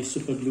styrofoam. I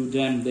super glued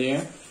them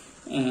there,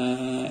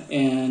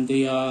 and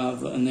they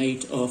have an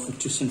height of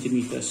 2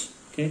 centimeters.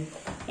 Okay,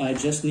 I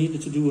just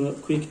needed to do a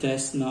quick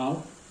test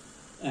now,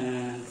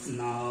 and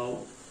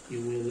now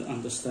you will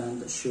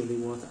understand surely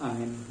what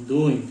I'm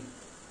doing.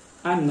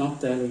 I'm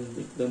not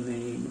telling the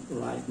name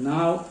right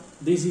now.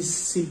 This is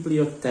simply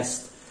a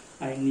test.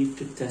 I need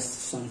to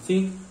test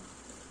something.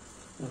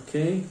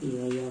 Okay,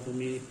 here I have a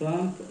mini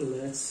pump.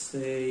 Let's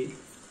say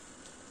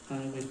I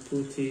will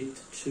put it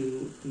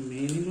to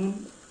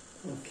minimum.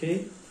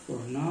 Okay, for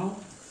now.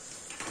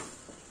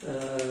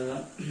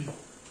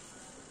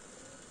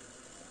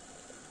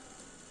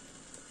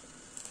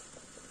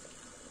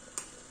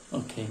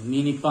 Okay,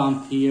 mini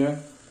pump here.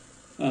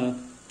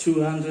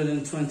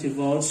 220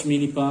 volts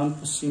mini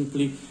pump.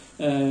 Simply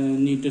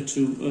needed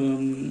to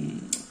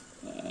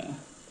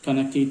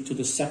connect it to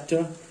the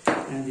sector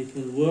and it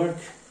will work.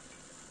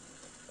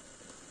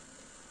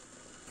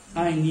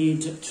 I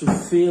need to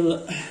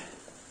fill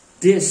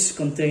this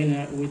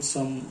container with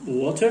some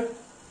water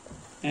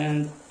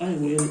and I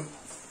will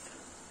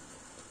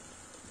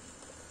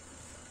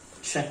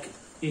check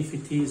if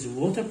it is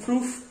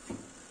waterproof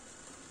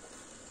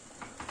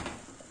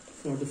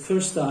for the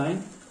first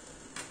time.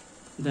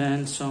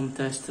 Then some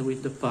test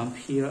with the pump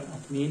here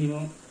at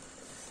minimum.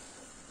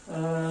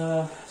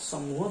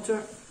 Some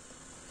water.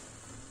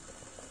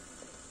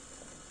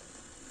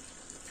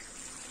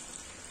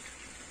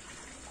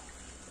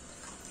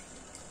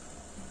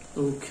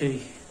 Okay,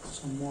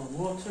 some more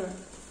water.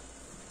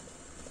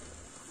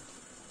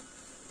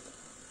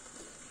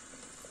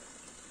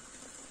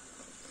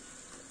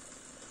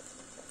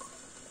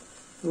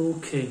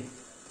 Okay,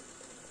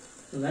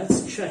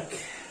 let's check.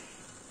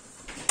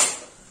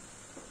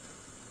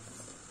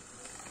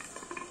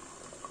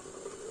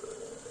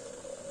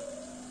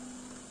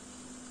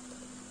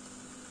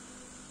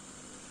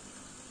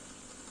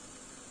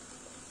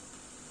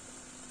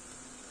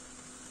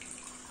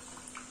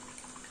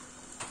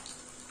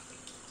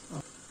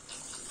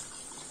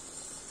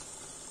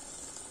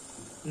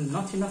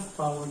 Not enough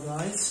power,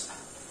 guys.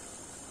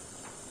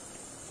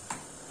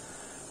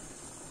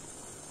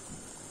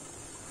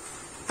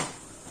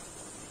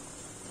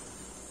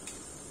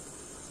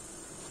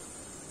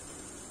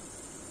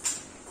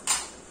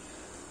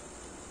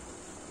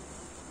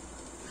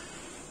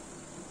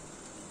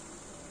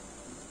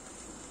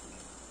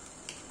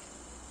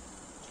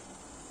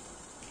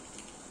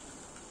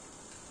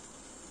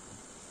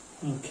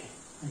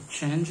 I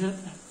change it.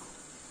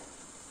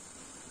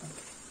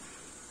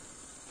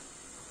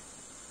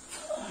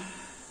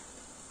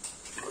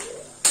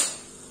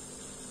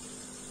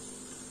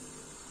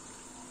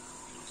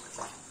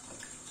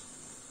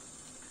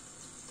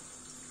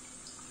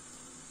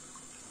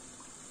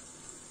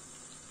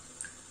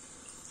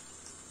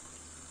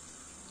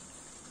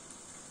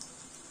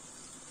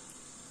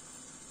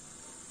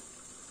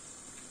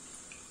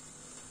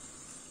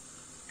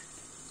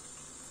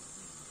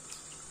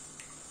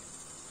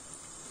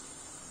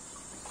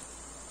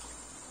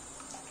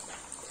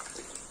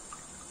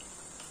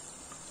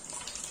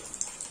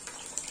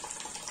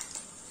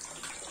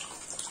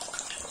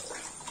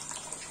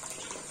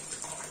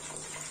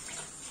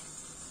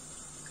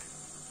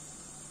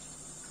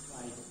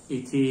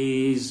 It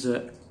is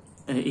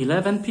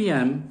 11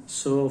 p.m.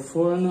 so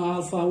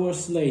 4.5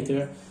 hours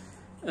later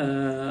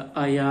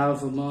I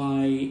have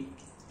my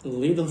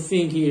little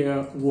thing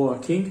here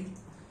working.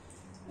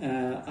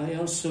 I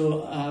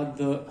also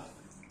have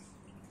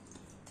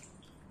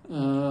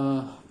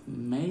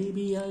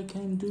maybe I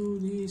can do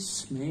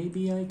this,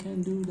 maybe I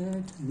can do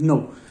that.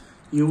 No,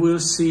 you will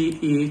see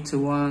it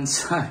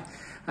once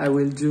I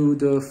will do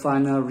the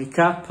final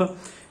recap.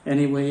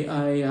 Anyway,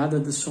 I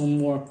added some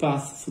more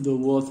path to the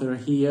water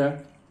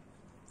here.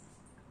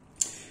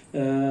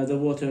 The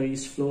water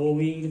is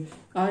flowing.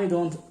 I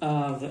don't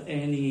have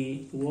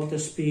any water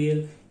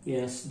spill.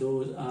 Yes,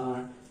 those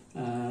are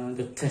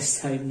the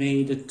tests I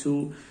made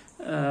to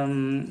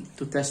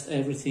test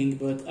everything,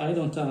 but I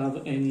don't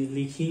have any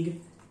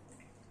leaking.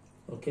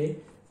 Okay,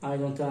 I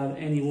don't have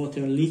any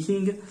water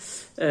leaking.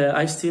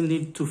 I still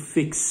need to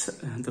fix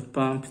the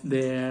pump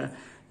there.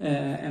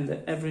 And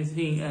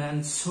everything,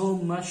 and so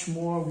much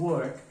more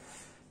work,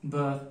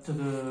 but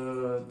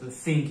the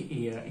thing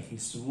here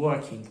is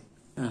working.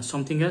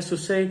 Something else to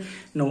say?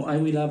 No, I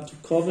will have to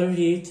cover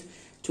it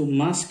to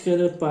mask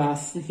the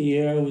path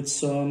here with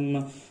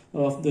some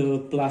of the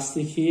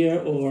plastic here,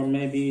 or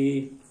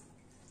maybe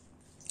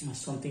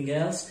something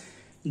else.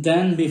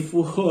 Then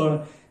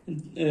before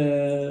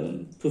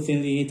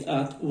putting it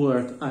at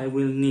work, I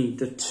will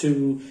need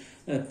to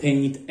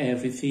paint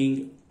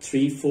everything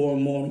 3, 4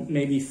 more,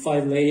 maybe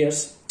 5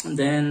 layers.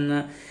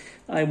 Then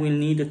I will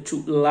need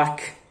to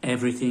lack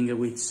everything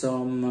with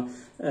some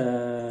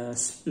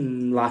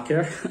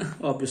lacquer,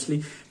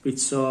 obviously, with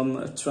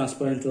some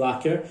transparent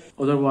lacquer.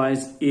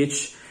 Otherwise,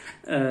 each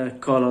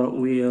color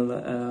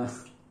will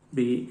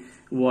be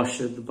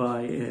washed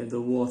by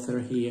the water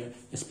here,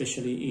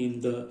 especially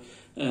in the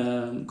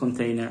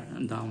container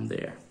down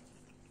there.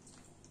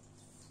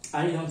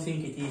 I don't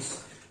think it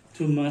is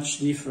too much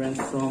different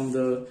from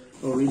the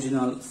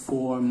original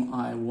form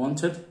I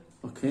wanted.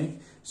 Okay,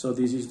 so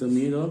this is the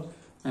middle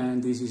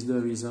and this is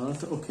the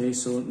result. Okay,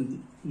 so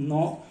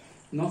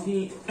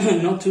nothing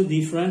not too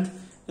different.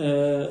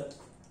 A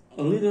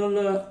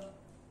little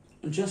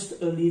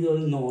just a little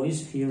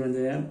noise here and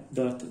there,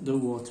 but the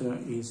water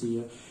is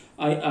here.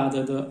 I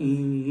added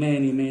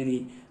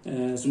many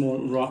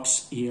small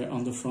rocks here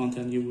on the front,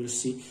 and you will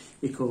see,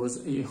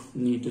 because you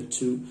need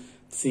to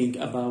think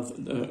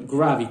about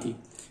gravity.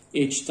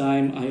 Each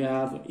time I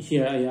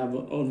have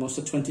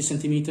almost 20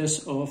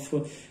 centimeters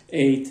of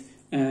 8,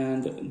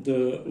 and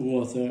the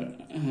water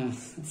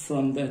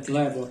from that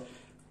level,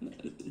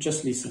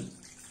 just listen.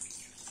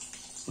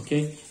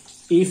 Okay,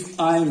 if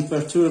I'm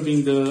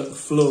perturbing the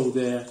flow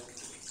there,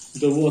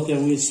 the water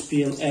will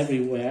spill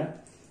everywhere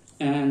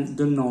and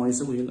the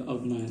noise will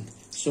augment.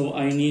 So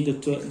I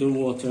need the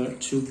water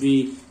to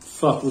be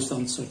focused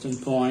on certain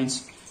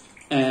points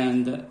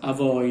and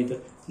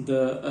avoid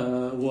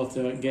the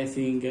water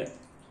getting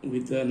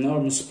with an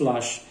enormous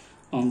splash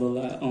on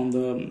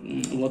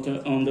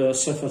the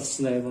surface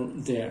level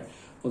there.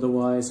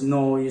 Otherwise,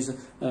 noise,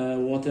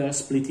 water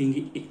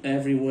splitting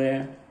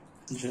everywhere.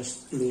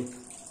 Just look.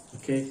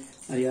 Okay,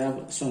 I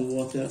have some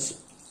water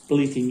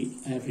splitting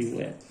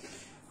everywhere.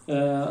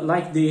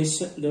 Like this,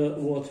 the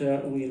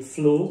water will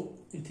flow.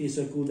 It is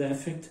a good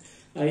effect.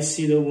 I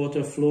see the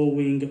water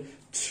flowing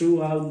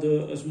throughout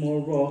the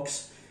small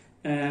rocks,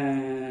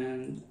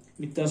 and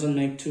it doesn't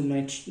make too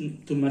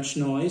much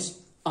noise.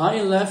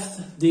 I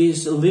left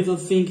this little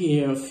thing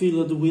here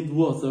filled with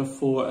water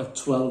for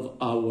 12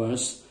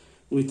 hours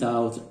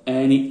without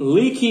any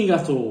leaking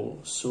at all,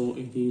 so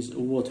it is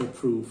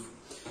waterproof.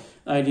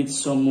 I did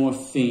some more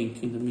thing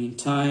in the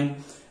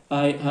meantime.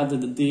 I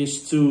added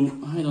these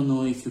two, I don't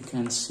know if you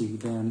can see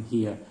them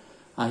here.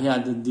 I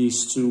added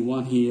these two,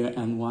 one here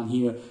and one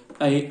here.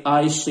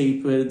 I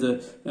shaped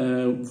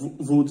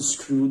wood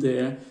screw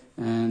there,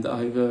 and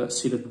I've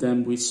sealed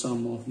them with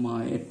some of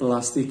my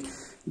plastic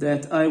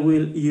that I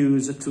will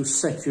use to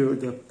secure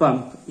the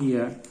pump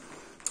here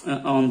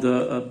on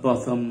the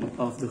bottom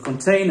of the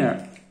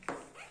container.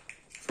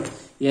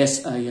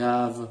 Yes, I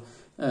have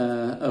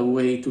a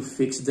way to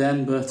fix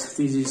them, but this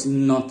is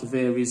not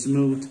very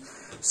smooth,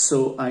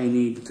 so I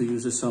need to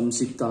use some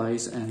zip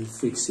ties and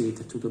fix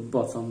it to the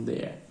bottom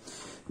there.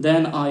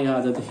 Then I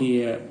added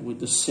here, with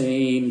the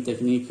same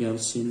technique you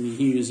have seen me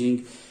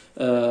using,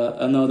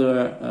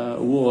 another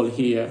wall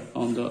here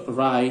on the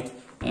right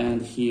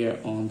and here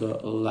on the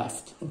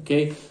left.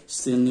 Okay,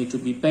 still need to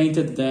be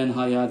painted. Then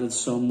I added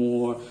some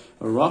more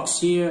rocks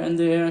here and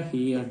there,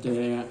 here,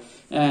 there,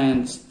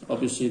 and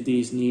obviously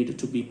these need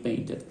to be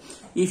painted.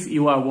 If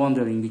you are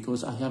wondering,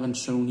 because I haven't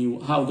shown you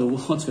how the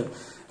water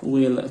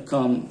will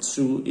come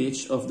through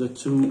each of the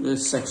two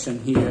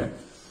sections here,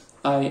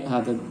 I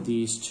added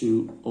these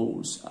two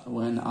holes.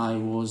 When I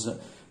was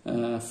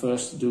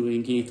first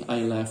doing it,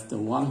 I left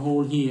one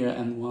hole here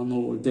and one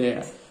hole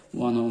there,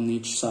 one on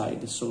each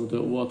side, so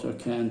the water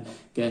can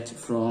get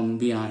from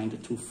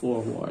behind to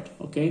forward,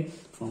 okay,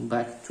 from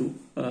back to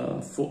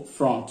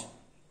front.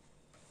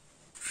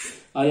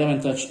 I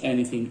haven't touched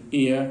anything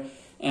here,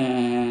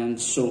 and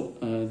so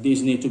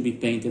these need to be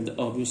painted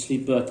obviously,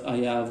 but I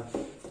have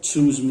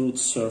two smooth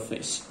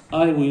surface.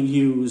 I will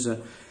use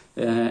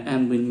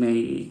and will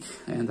make,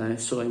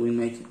 so I will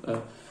make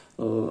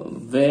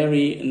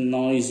very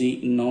noisy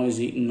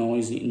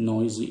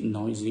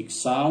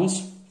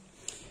sounds.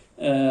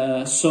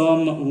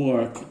 Some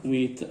work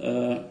with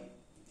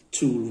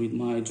tool, with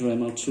my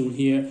Dremel tool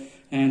here,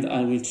 and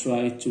I will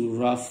try to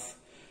rough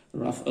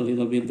a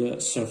little bit the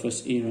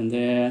surface here and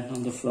there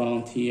on the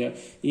front here.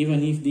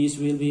 Even if this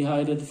will be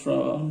hidden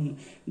from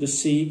the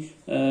sea,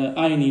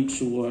 I need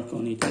to work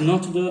on it.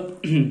 Not the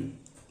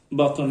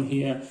bottom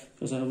here,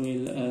 because I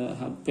will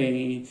have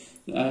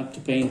to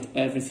paint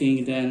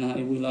everything. Then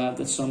I will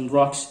add some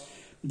rocks,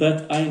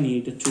 but I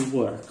need to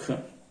work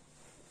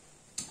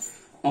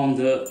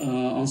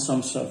on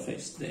some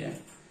surface there.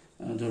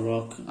 The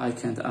rock, I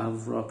can't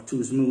have rock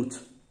too smooth.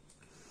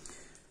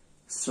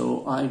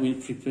 So I will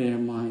prepare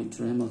my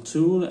Dremel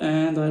tool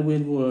and I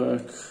will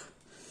work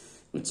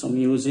with some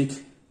music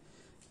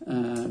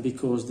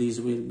because this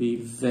will be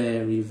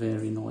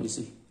very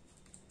noisy.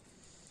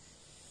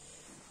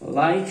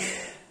 Like,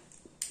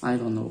 I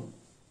don't know.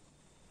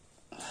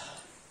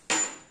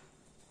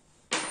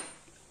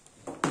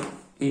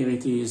 Here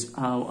it is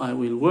how I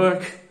will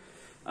work.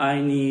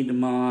 I need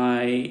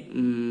my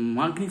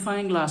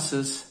magnifying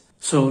glasses.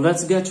 So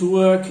let's get to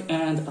work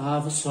and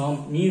have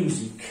some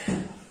music.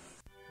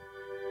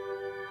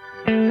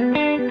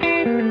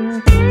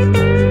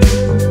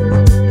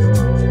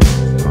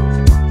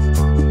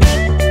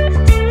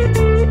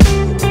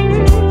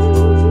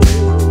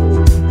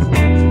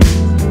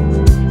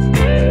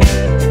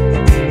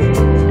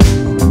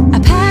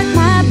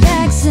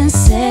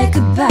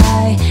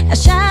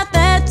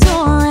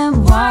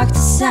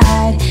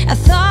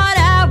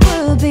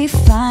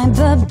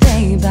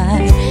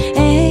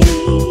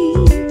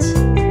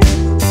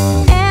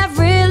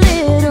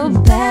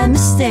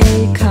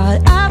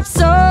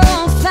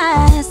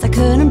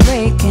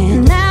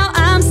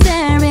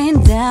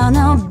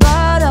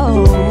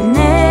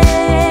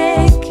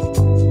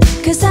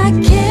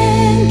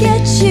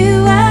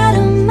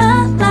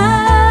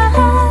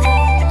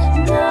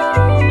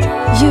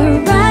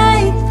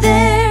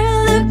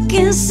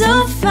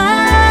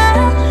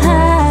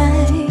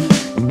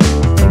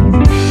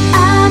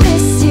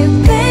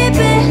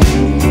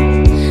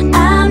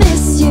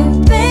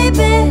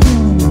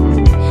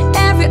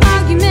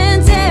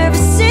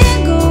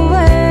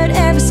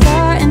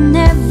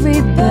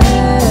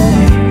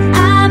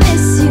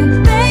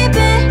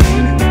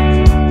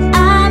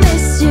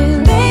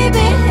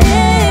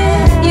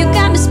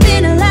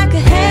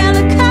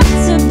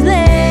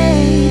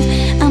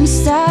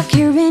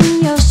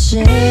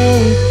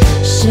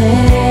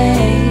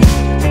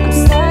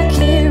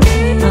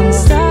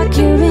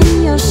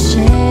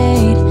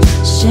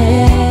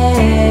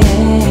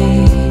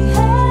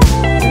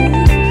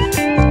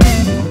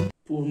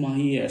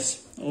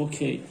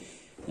 Okay,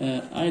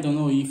 I don't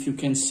know if you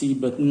can see,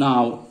 but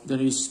now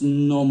there is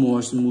no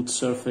more smooth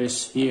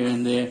surface here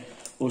and there,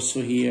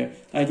 also here.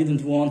 I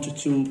didn't want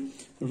to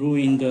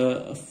ruin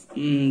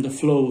the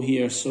flow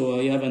here, so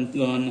I haven't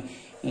done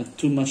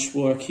too much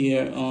work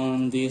here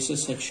on this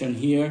section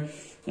here,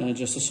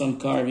 just some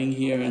carving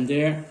here and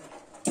there.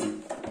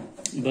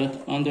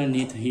 But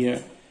underneath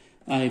here,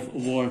 I've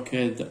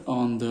worked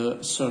on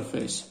the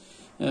surface.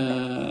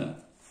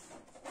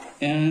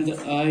 And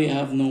I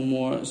have no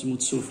more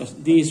smooth surface.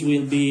 This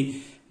will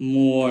be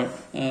more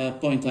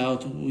point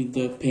out with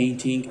the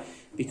painting,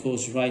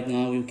 because right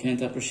now you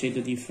can't appreciate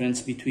the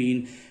difference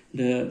between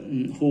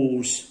the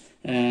holes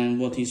and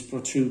what is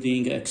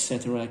protruding,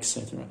 etc,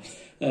 etc.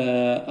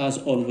 As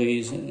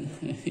always,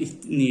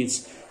 it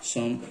needs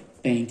some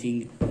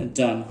painting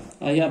done.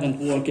 I haven't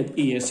worked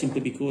here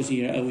simply because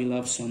here I will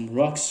have some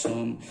rocks,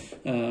 some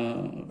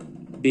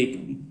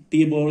big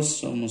pebbles,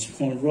 some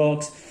small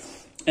rocks,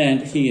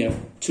 and here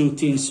two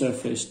thin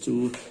surface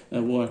to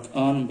work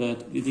on,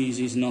 but this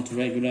is not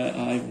regular.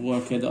 I've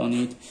worked on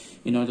it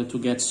in order to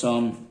get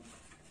some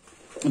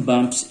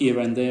bumps here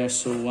and there,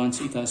 so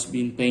once it has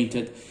been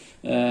painted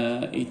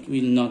it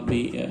will not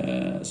be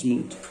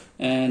smooth.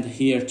 And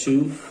here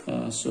too,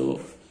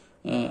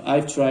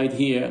 I've tried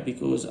here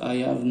because I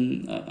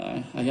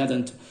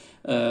hadn't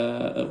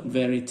a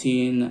very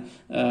thin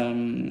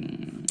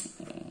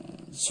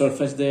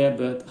surface there,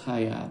 but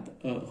I had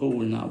a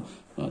hole now.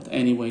 But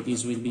anyway,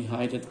 this will be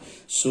hidden,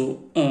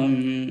 so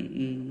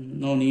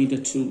no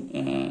need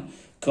to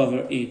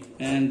cover it,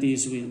 and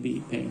this will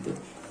be painted.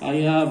 I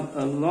have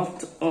a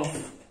lot of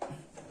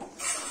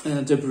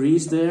debris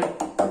there.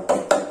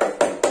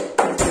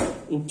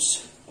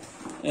 Oops.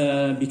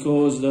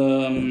 Because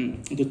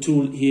the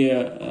tool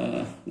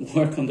here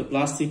work on the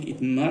plastic,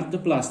 it marked the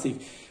plastic,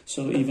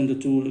 so even the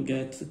tool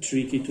gets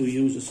tricky to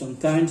use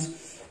sometimes,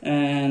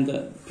 and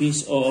a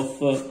piece of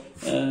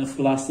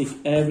plastic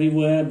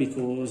everywhere,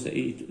 because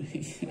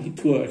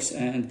it works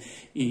and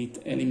it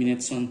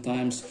eliminates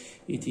sometimes,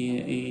 it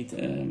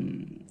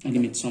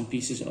eliminates some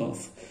pieces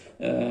of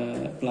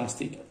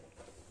plastic.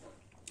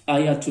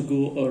 I had to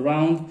go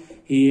around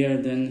here,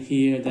 then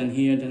here, then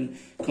here, then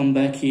come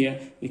back here,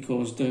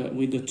 because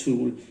with the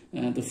tool,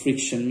 the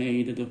friction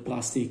made the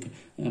plastic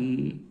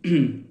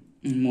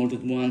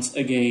molded once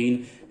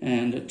again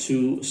and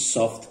too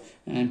soft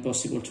and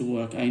impossible to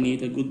work. I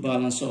need a good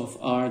balance of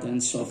hard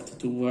and soft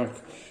to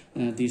work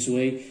this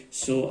way,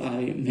 so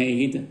I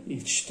made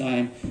each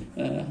time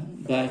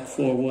back,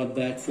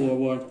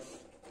 forward,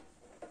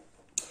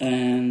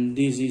 and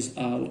this is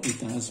how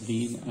it has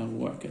been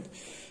worked.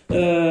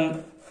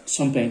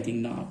 Some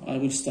painting now. I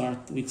will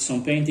start with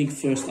some painting.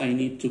 First I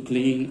need to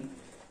clean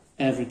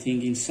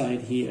everything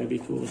inside here,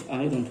 because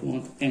I don't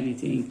want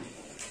anything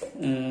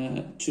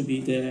to be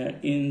there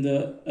in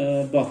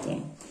the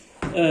bottom.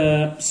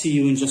 See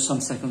you in just some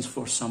seconds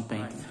for some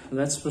painting.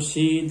 Let's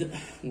proceed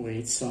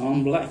with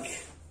some black.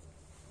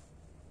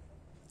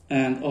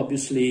 And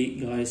obviously,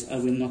 guys, I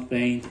will not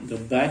paint the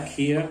back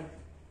here.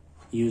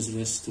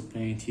 Useless to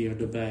paint here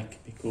the back,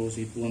 because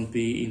it won't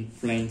be in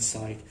plain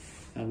sight.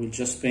 I will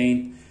just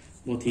paint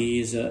what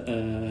is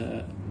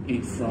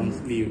in front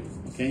view,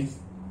 okay?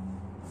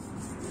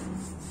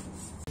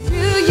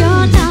 Threw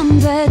your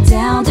number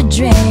down the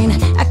drain.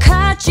 I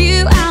cut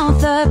you out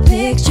the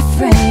picture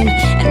frame,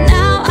 and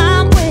now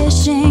I'm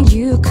wishing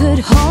you could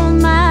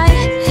hold my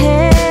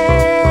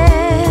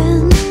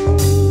hand.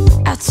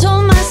 I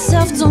told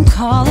myself don't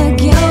call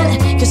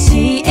again, 'cause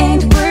he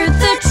ain't worth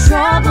the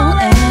trouble,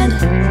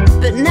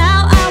 but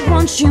now I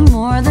want you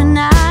more than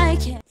I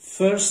can.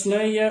 First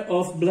layer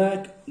of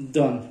black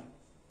done.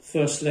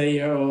 First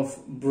layer of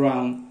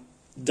brown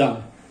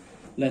done.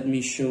 Let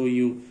me show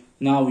you.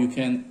 Now you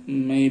can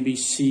maybe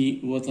see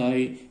what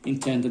I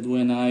intended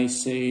when I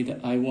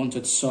said I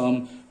wanted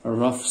some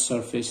rough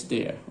surface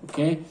there,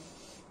 okay?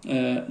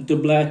 The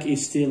black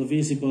is still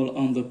visible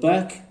on the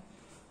back,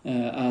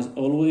 as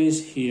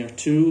always. Here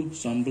too,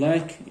 some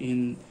black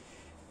in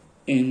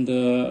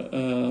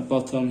the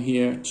bottom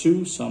here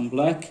too, some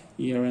black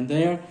here and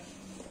there.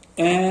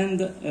 And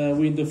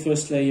with the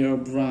first layer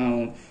of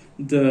brown,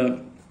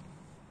 the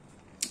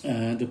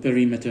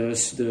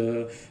perimeters,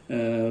 the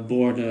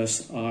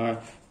borders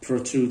are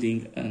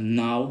protruding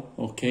now,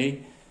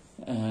 okay?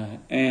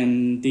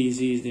 And this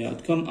is the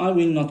outcome. I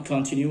will not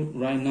continue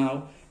right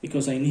now,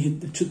 because I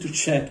need to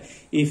check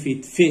if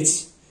it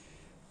fits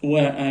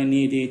where I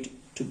need it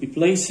to be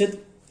placed.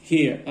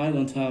 Here I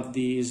don't have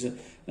these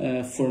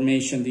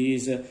formation,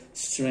 these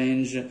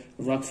strange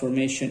rock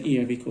formation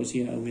here, because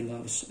here I will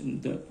have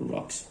the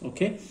rocks,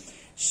 okay?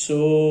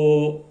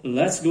 So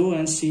let's go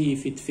and see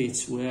if it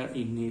fits where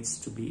it needs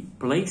to be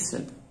placed.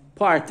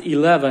 Part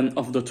 11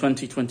 of the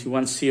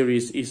 2021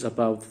 series is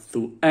about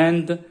to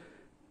end.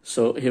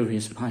 So here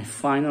is my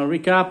final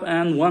recap,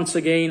 and once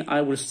again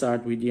I will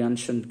start with the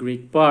ancient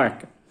Greek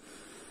park.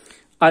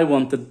 I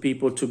wanted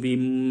people to be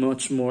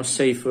much more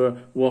safer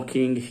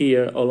walking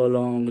here all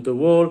along the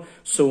wall,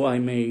 so I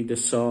made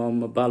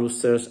some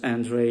balusters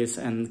and rails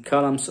and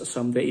columns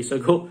some days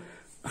ago,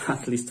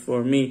 at least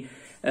for me,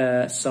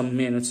 some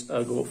minutes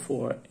ago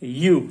for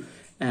you.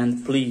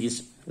 And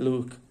please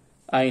look,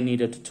 I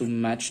needed to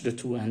match the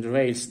two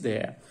handrails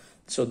there.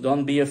 So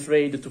don't be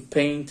afraid to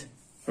paint,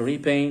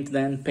 repaint,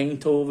 then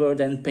paint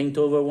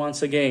over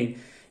once again,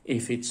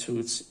 if it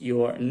suits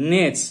your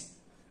needs.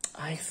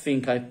 I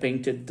think I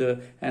painted the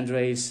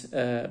handrails,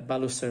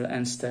 baluster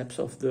and steps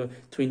of the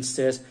twin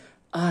stairs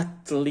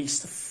at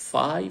least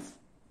 5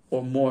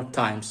 or more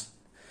times.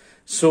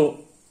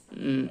 So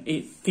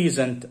it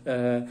isn't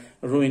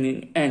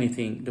ruining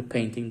anything. The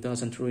painting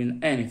doesn't ruin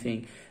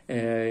anything.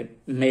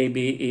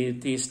 Maybe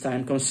it is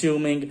time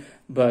consuming,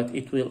 but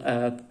it will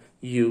help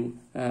you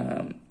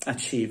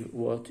achieve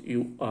what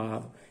you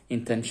have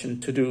intention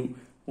to do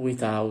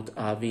without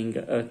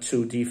having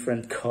two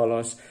different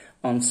colors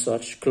on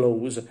such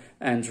close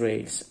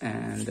handrails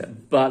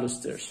and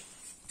balusters.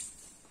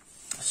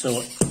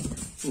 So,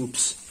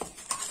 oops,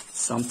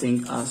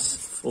 something has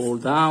fall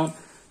down.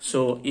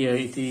 So here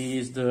it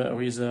is the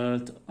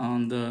result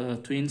on the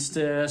twin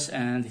stairs,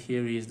 and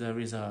here is the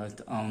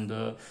result on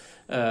the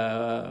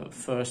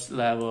first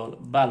level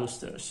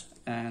balusters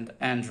and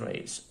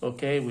handrails,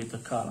 okay, with the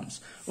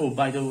columns. Oh,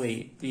 by the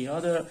way, the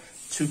other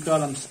two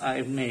columns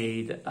I've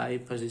made, I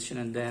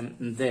positioned them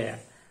there.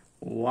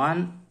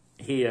 One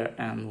here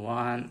and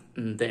one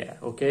there,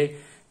 okay?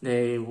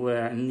 They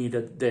were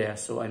needed there,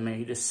 so I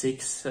made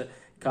 6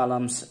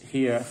 columns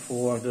here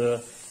for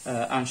the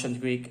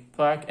Ancient Greek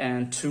Park,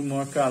 and 2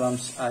 more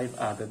columns I've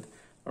added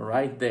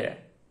right there.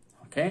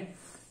 Okay,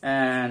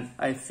 and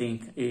I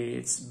think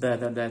it's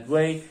better that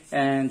way,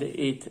 and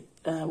it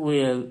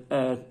will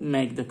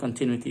make the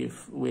continuity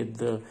with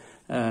the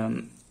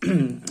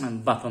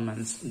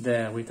battlements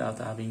there without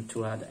having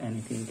to add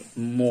anything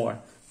more.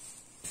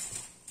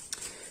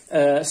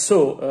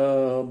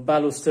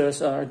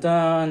 Balusters are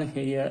done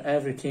here,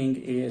 everything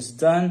is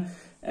done,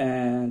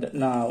 and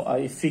now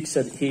I fix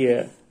it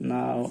here.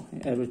 Now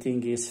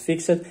everything is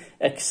fixed,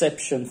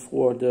 exception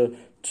for the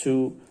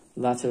 2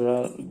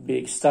 lateral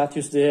big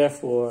statues there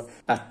for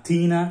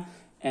Athena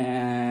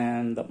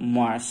and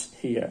Mars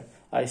here.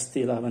 I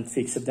still haven't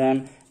fixed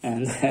them,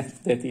 and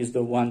that is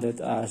the one that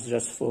has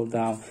just fall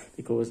down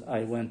because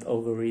I went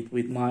over it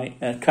with my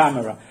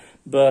camera.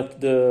 But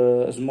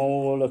the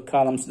small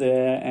columns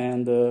there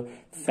and the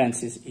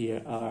fences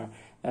here are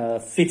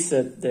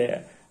fixed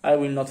there. I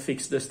will not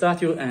fix the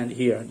statue, and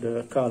here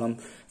the column.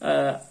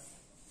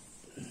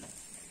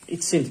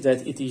 It seems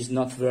that it is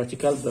not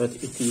vertical, but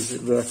it is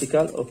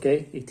vertical,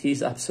 okay? It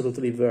is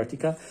absolutely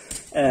vertical.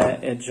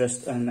 It's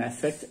just an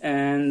effect.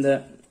 And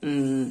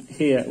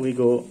here we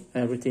go,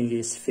 everything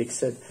is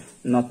fixed,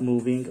 not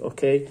moving,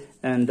 okay?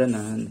 And the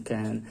nun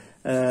can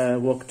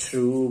walk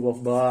through,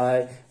 walk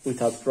by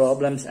without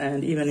problems.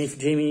 And even if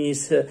Jimmy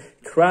is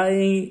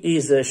crying,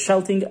 is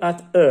shouting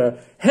at her,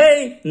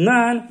 "Hey,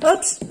 nun,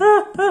 oops!"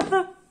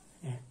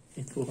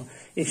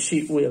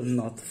 She will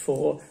not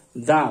fall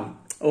down.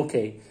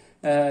 Okay,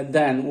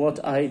 then what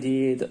I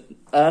did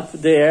up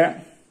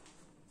there,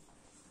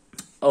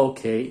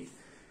 okay,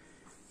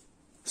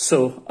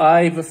 so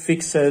I've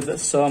fixed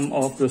some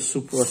of the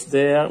supports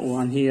there,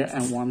 one here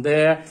and one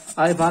there.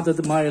 I've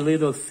added my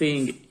little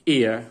thing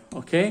here,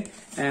 okay,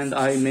 and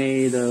I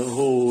made a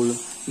hole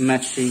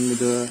matching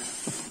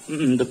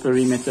the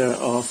perimeter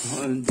of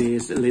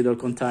this little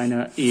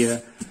container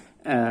here.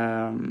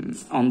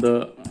 On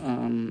the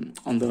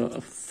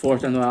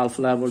 4.5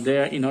 level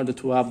there, in order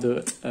to have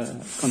the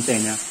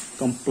container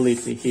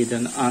completely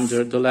hidden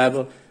under the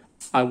level.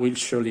 I will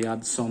surely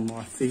add some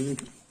more thing.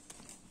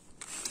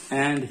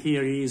 And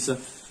here is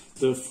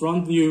the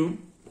front view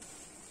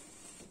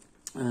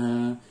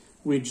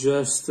with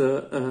just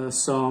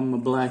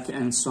some black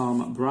and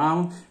some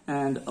brown.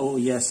 And oh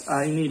yes,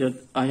 I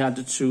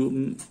had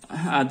to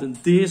add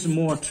this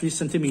more 3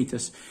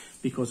 centimeters.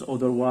 Because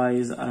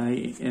otherwise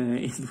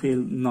it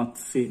will not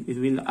fit. It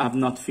will have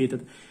not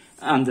fitted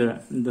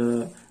under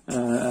the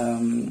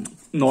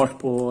North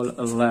Pole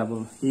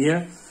level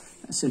here,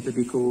 simply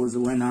because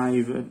when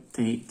I took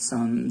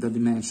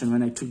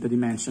the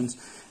dimensions,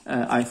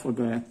 I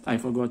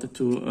forgot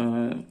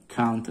to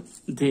count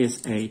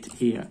this 8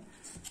 here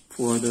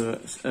for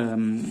those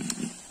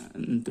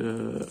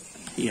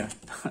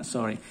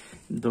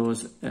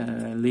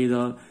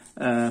little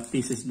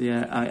pieces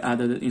there I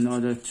added in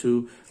order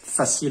to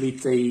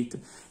facilitate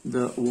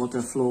the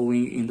water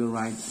flowing in the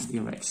right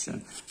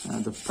direction,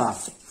 the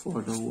path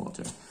for the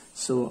water.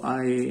 So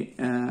I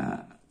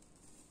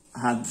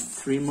had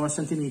 3 more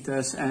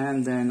centimeters,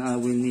 and then I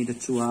will need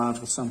to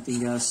have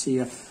something else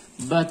here.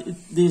 But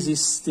this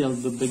is still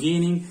the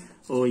beginning.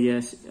 Oh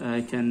yes,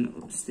 I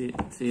can still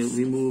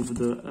remove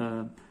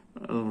the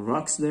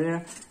rocks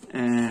there,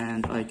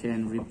 and I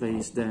can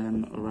replace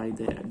them right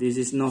there. This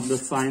is not the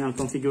final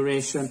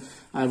configuration.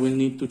 I will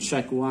need to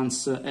check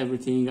once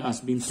everything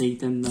has been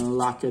painted,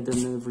 lacquered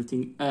and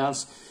everything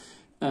else,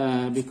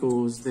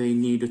 because they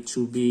need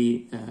to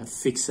be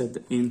fixed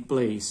in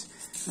place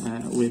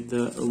with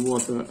the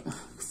water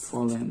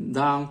falling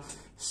down,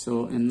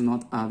 so and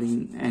not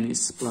having any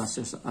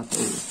splashes at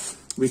all.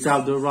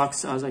 Without the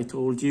rocks, as I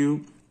told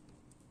you,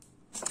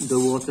 the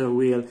water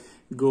will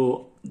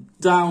go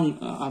down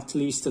at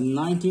least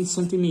 19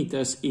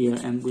 centimeters here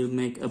and will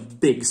make a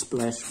big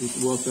splash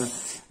with water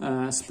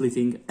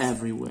splitting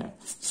everywhere.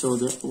 So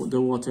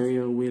the water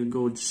here will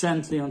go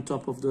gently on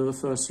top of the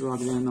first rock,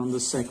 then on the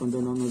second,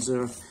 then on the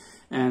third,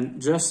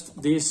 and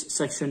just this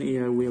section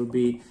here will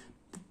be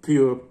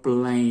pure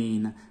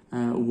plain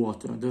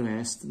water. The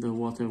rest, the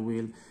water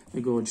will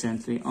go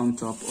gently on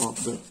top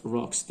of the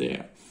rocks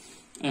there.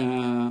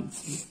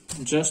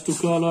 Just to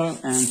color,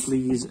 and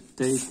please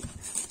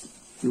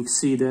you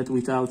see that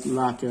without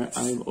lacquer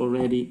I've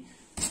already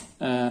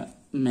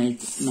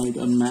made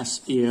a mess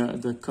here.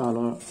 The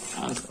color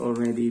has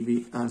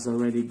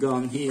already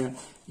gone here,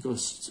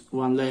 because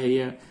 1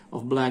 layer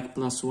of black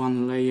plus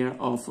 1 layer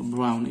of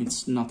brown,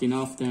 it's not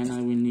enough. Then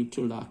I will need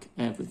to lack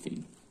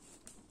everything.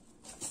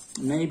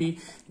 Maybe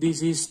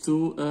this is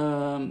too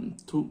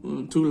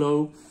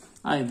low.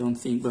 I don't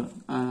think, but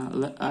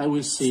I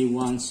will see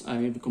once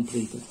I have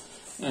completed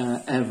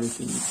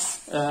everything.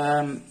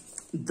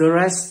 The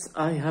rest,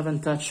 I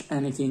haven't touched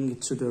anything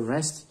to the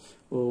rest.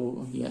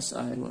 Oh yes,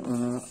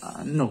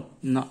 no,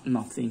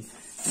 nothing.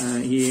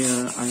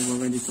 Here I've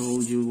already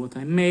told you what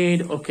I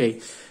made. Okay,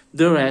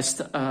 the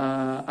rest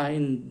I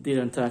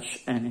didn't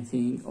touch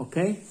anything.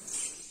 Okay.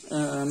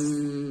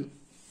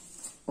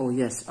 Oh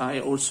yes,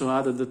 I also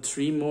added the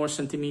 3 more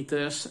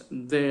centimeters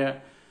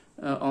there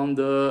on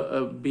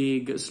the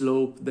big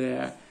slope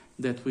there.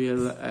 that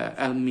will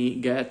help me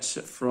get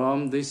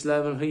from this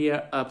level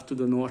here up to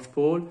the North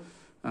Pole.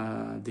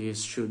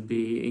 This should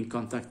be in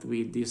contact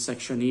with this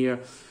section here.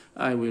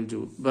 I will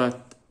do,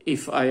 but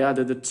if I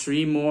added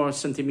 3 more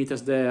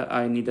centimeters there,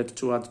 I needed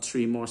to add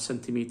 3 more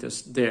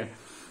centimeters there.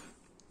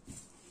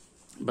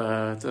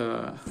 But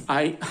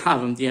I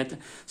haven't yet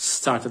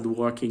started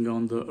working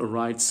on the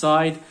right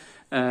side,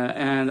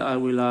 and I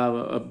will have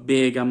a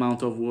big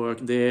amount of work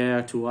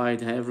there to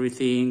hide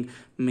everything.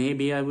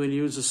 Maybe I will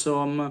use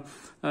some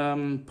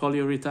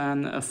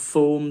polyurethane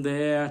foam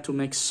there to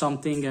make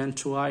something and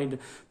to hide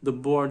the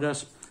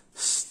borders.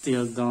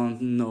 Still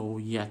don't know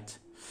yet.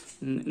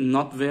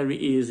 Not very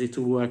easy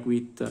to work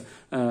with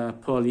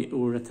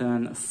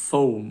polyurethane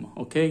foam.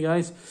 Okay,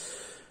 guys?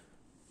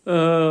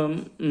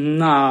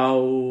 Now,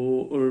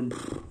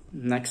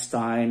 next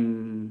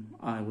time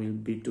I will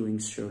be doing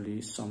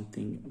surely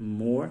something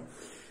more.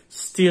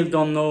 Still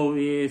don't know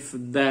if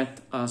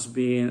that has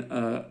been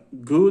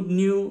good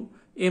new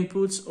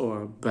inputs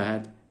or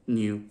bad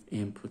new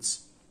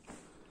inputs.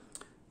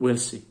 We'll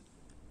see.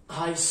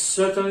 I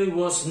certainly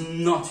was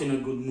not in a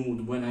good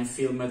mood when I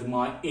filmed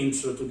my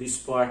intro to this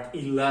part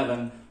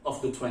 11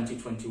 of the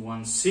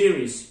 2021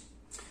 series.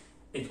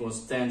 It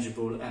was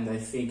tangible, and I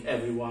think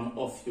every one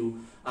of you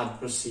had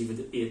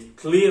perceived it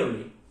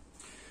clearly.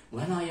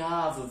 When I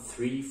have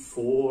 3,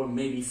 4,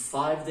 maybe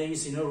 5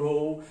 days in a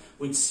row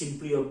with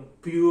simply a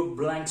pure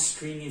blank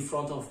screen in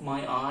front of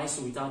my eyes,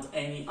 without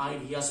any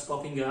ideas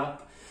popping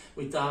up,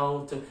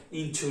 without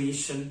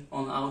intuition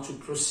on how to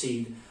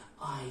proceed,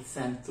 I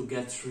tend to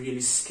get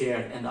really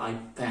scared and I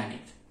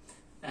panicked.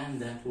 And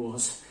that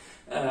was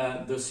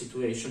the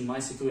situation, my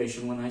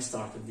situation when I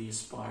started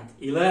this part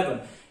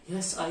 11.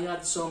 Yes, I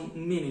had some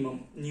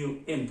minimum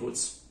new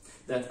inputs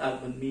that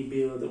helped me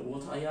build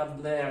what I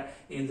have there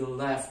in the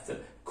left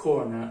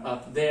corner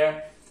up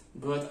there,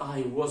 but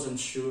I wasn't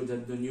sure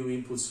that the new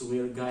inputs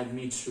will guide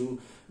me through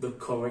the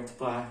correct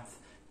path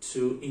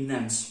to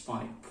enhance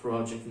my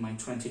project, my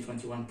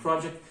 2021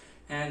 project,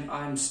 and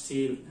I'm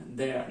still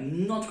there,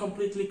 not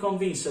completely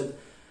convinced.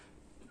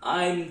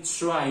 I'm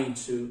trying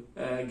to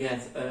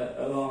get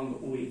along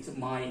with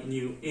my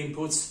new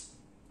inputs.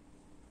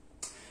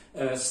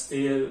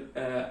 Still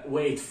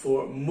wait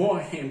for more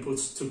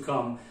inputs to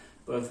come,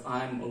 but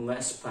I'm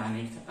less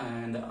panicked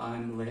and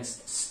I'm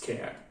less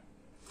scared.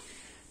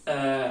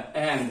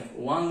 And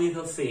one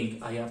little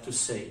thing I have to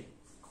say,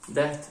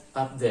 that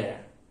up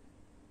there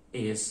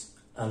is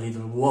a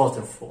little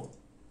waterfall.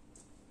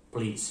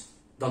 Please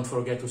don't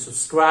forget to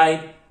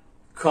subscribe,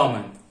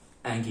 comment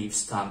and give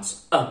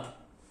thumbs up.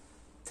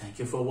 Thank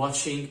you for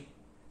watching,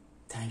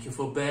 thank you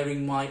for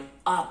bearing my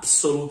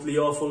absolutely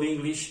awful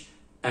English,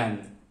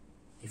 and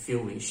if you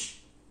wish,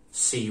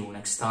 see you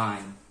next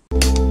time.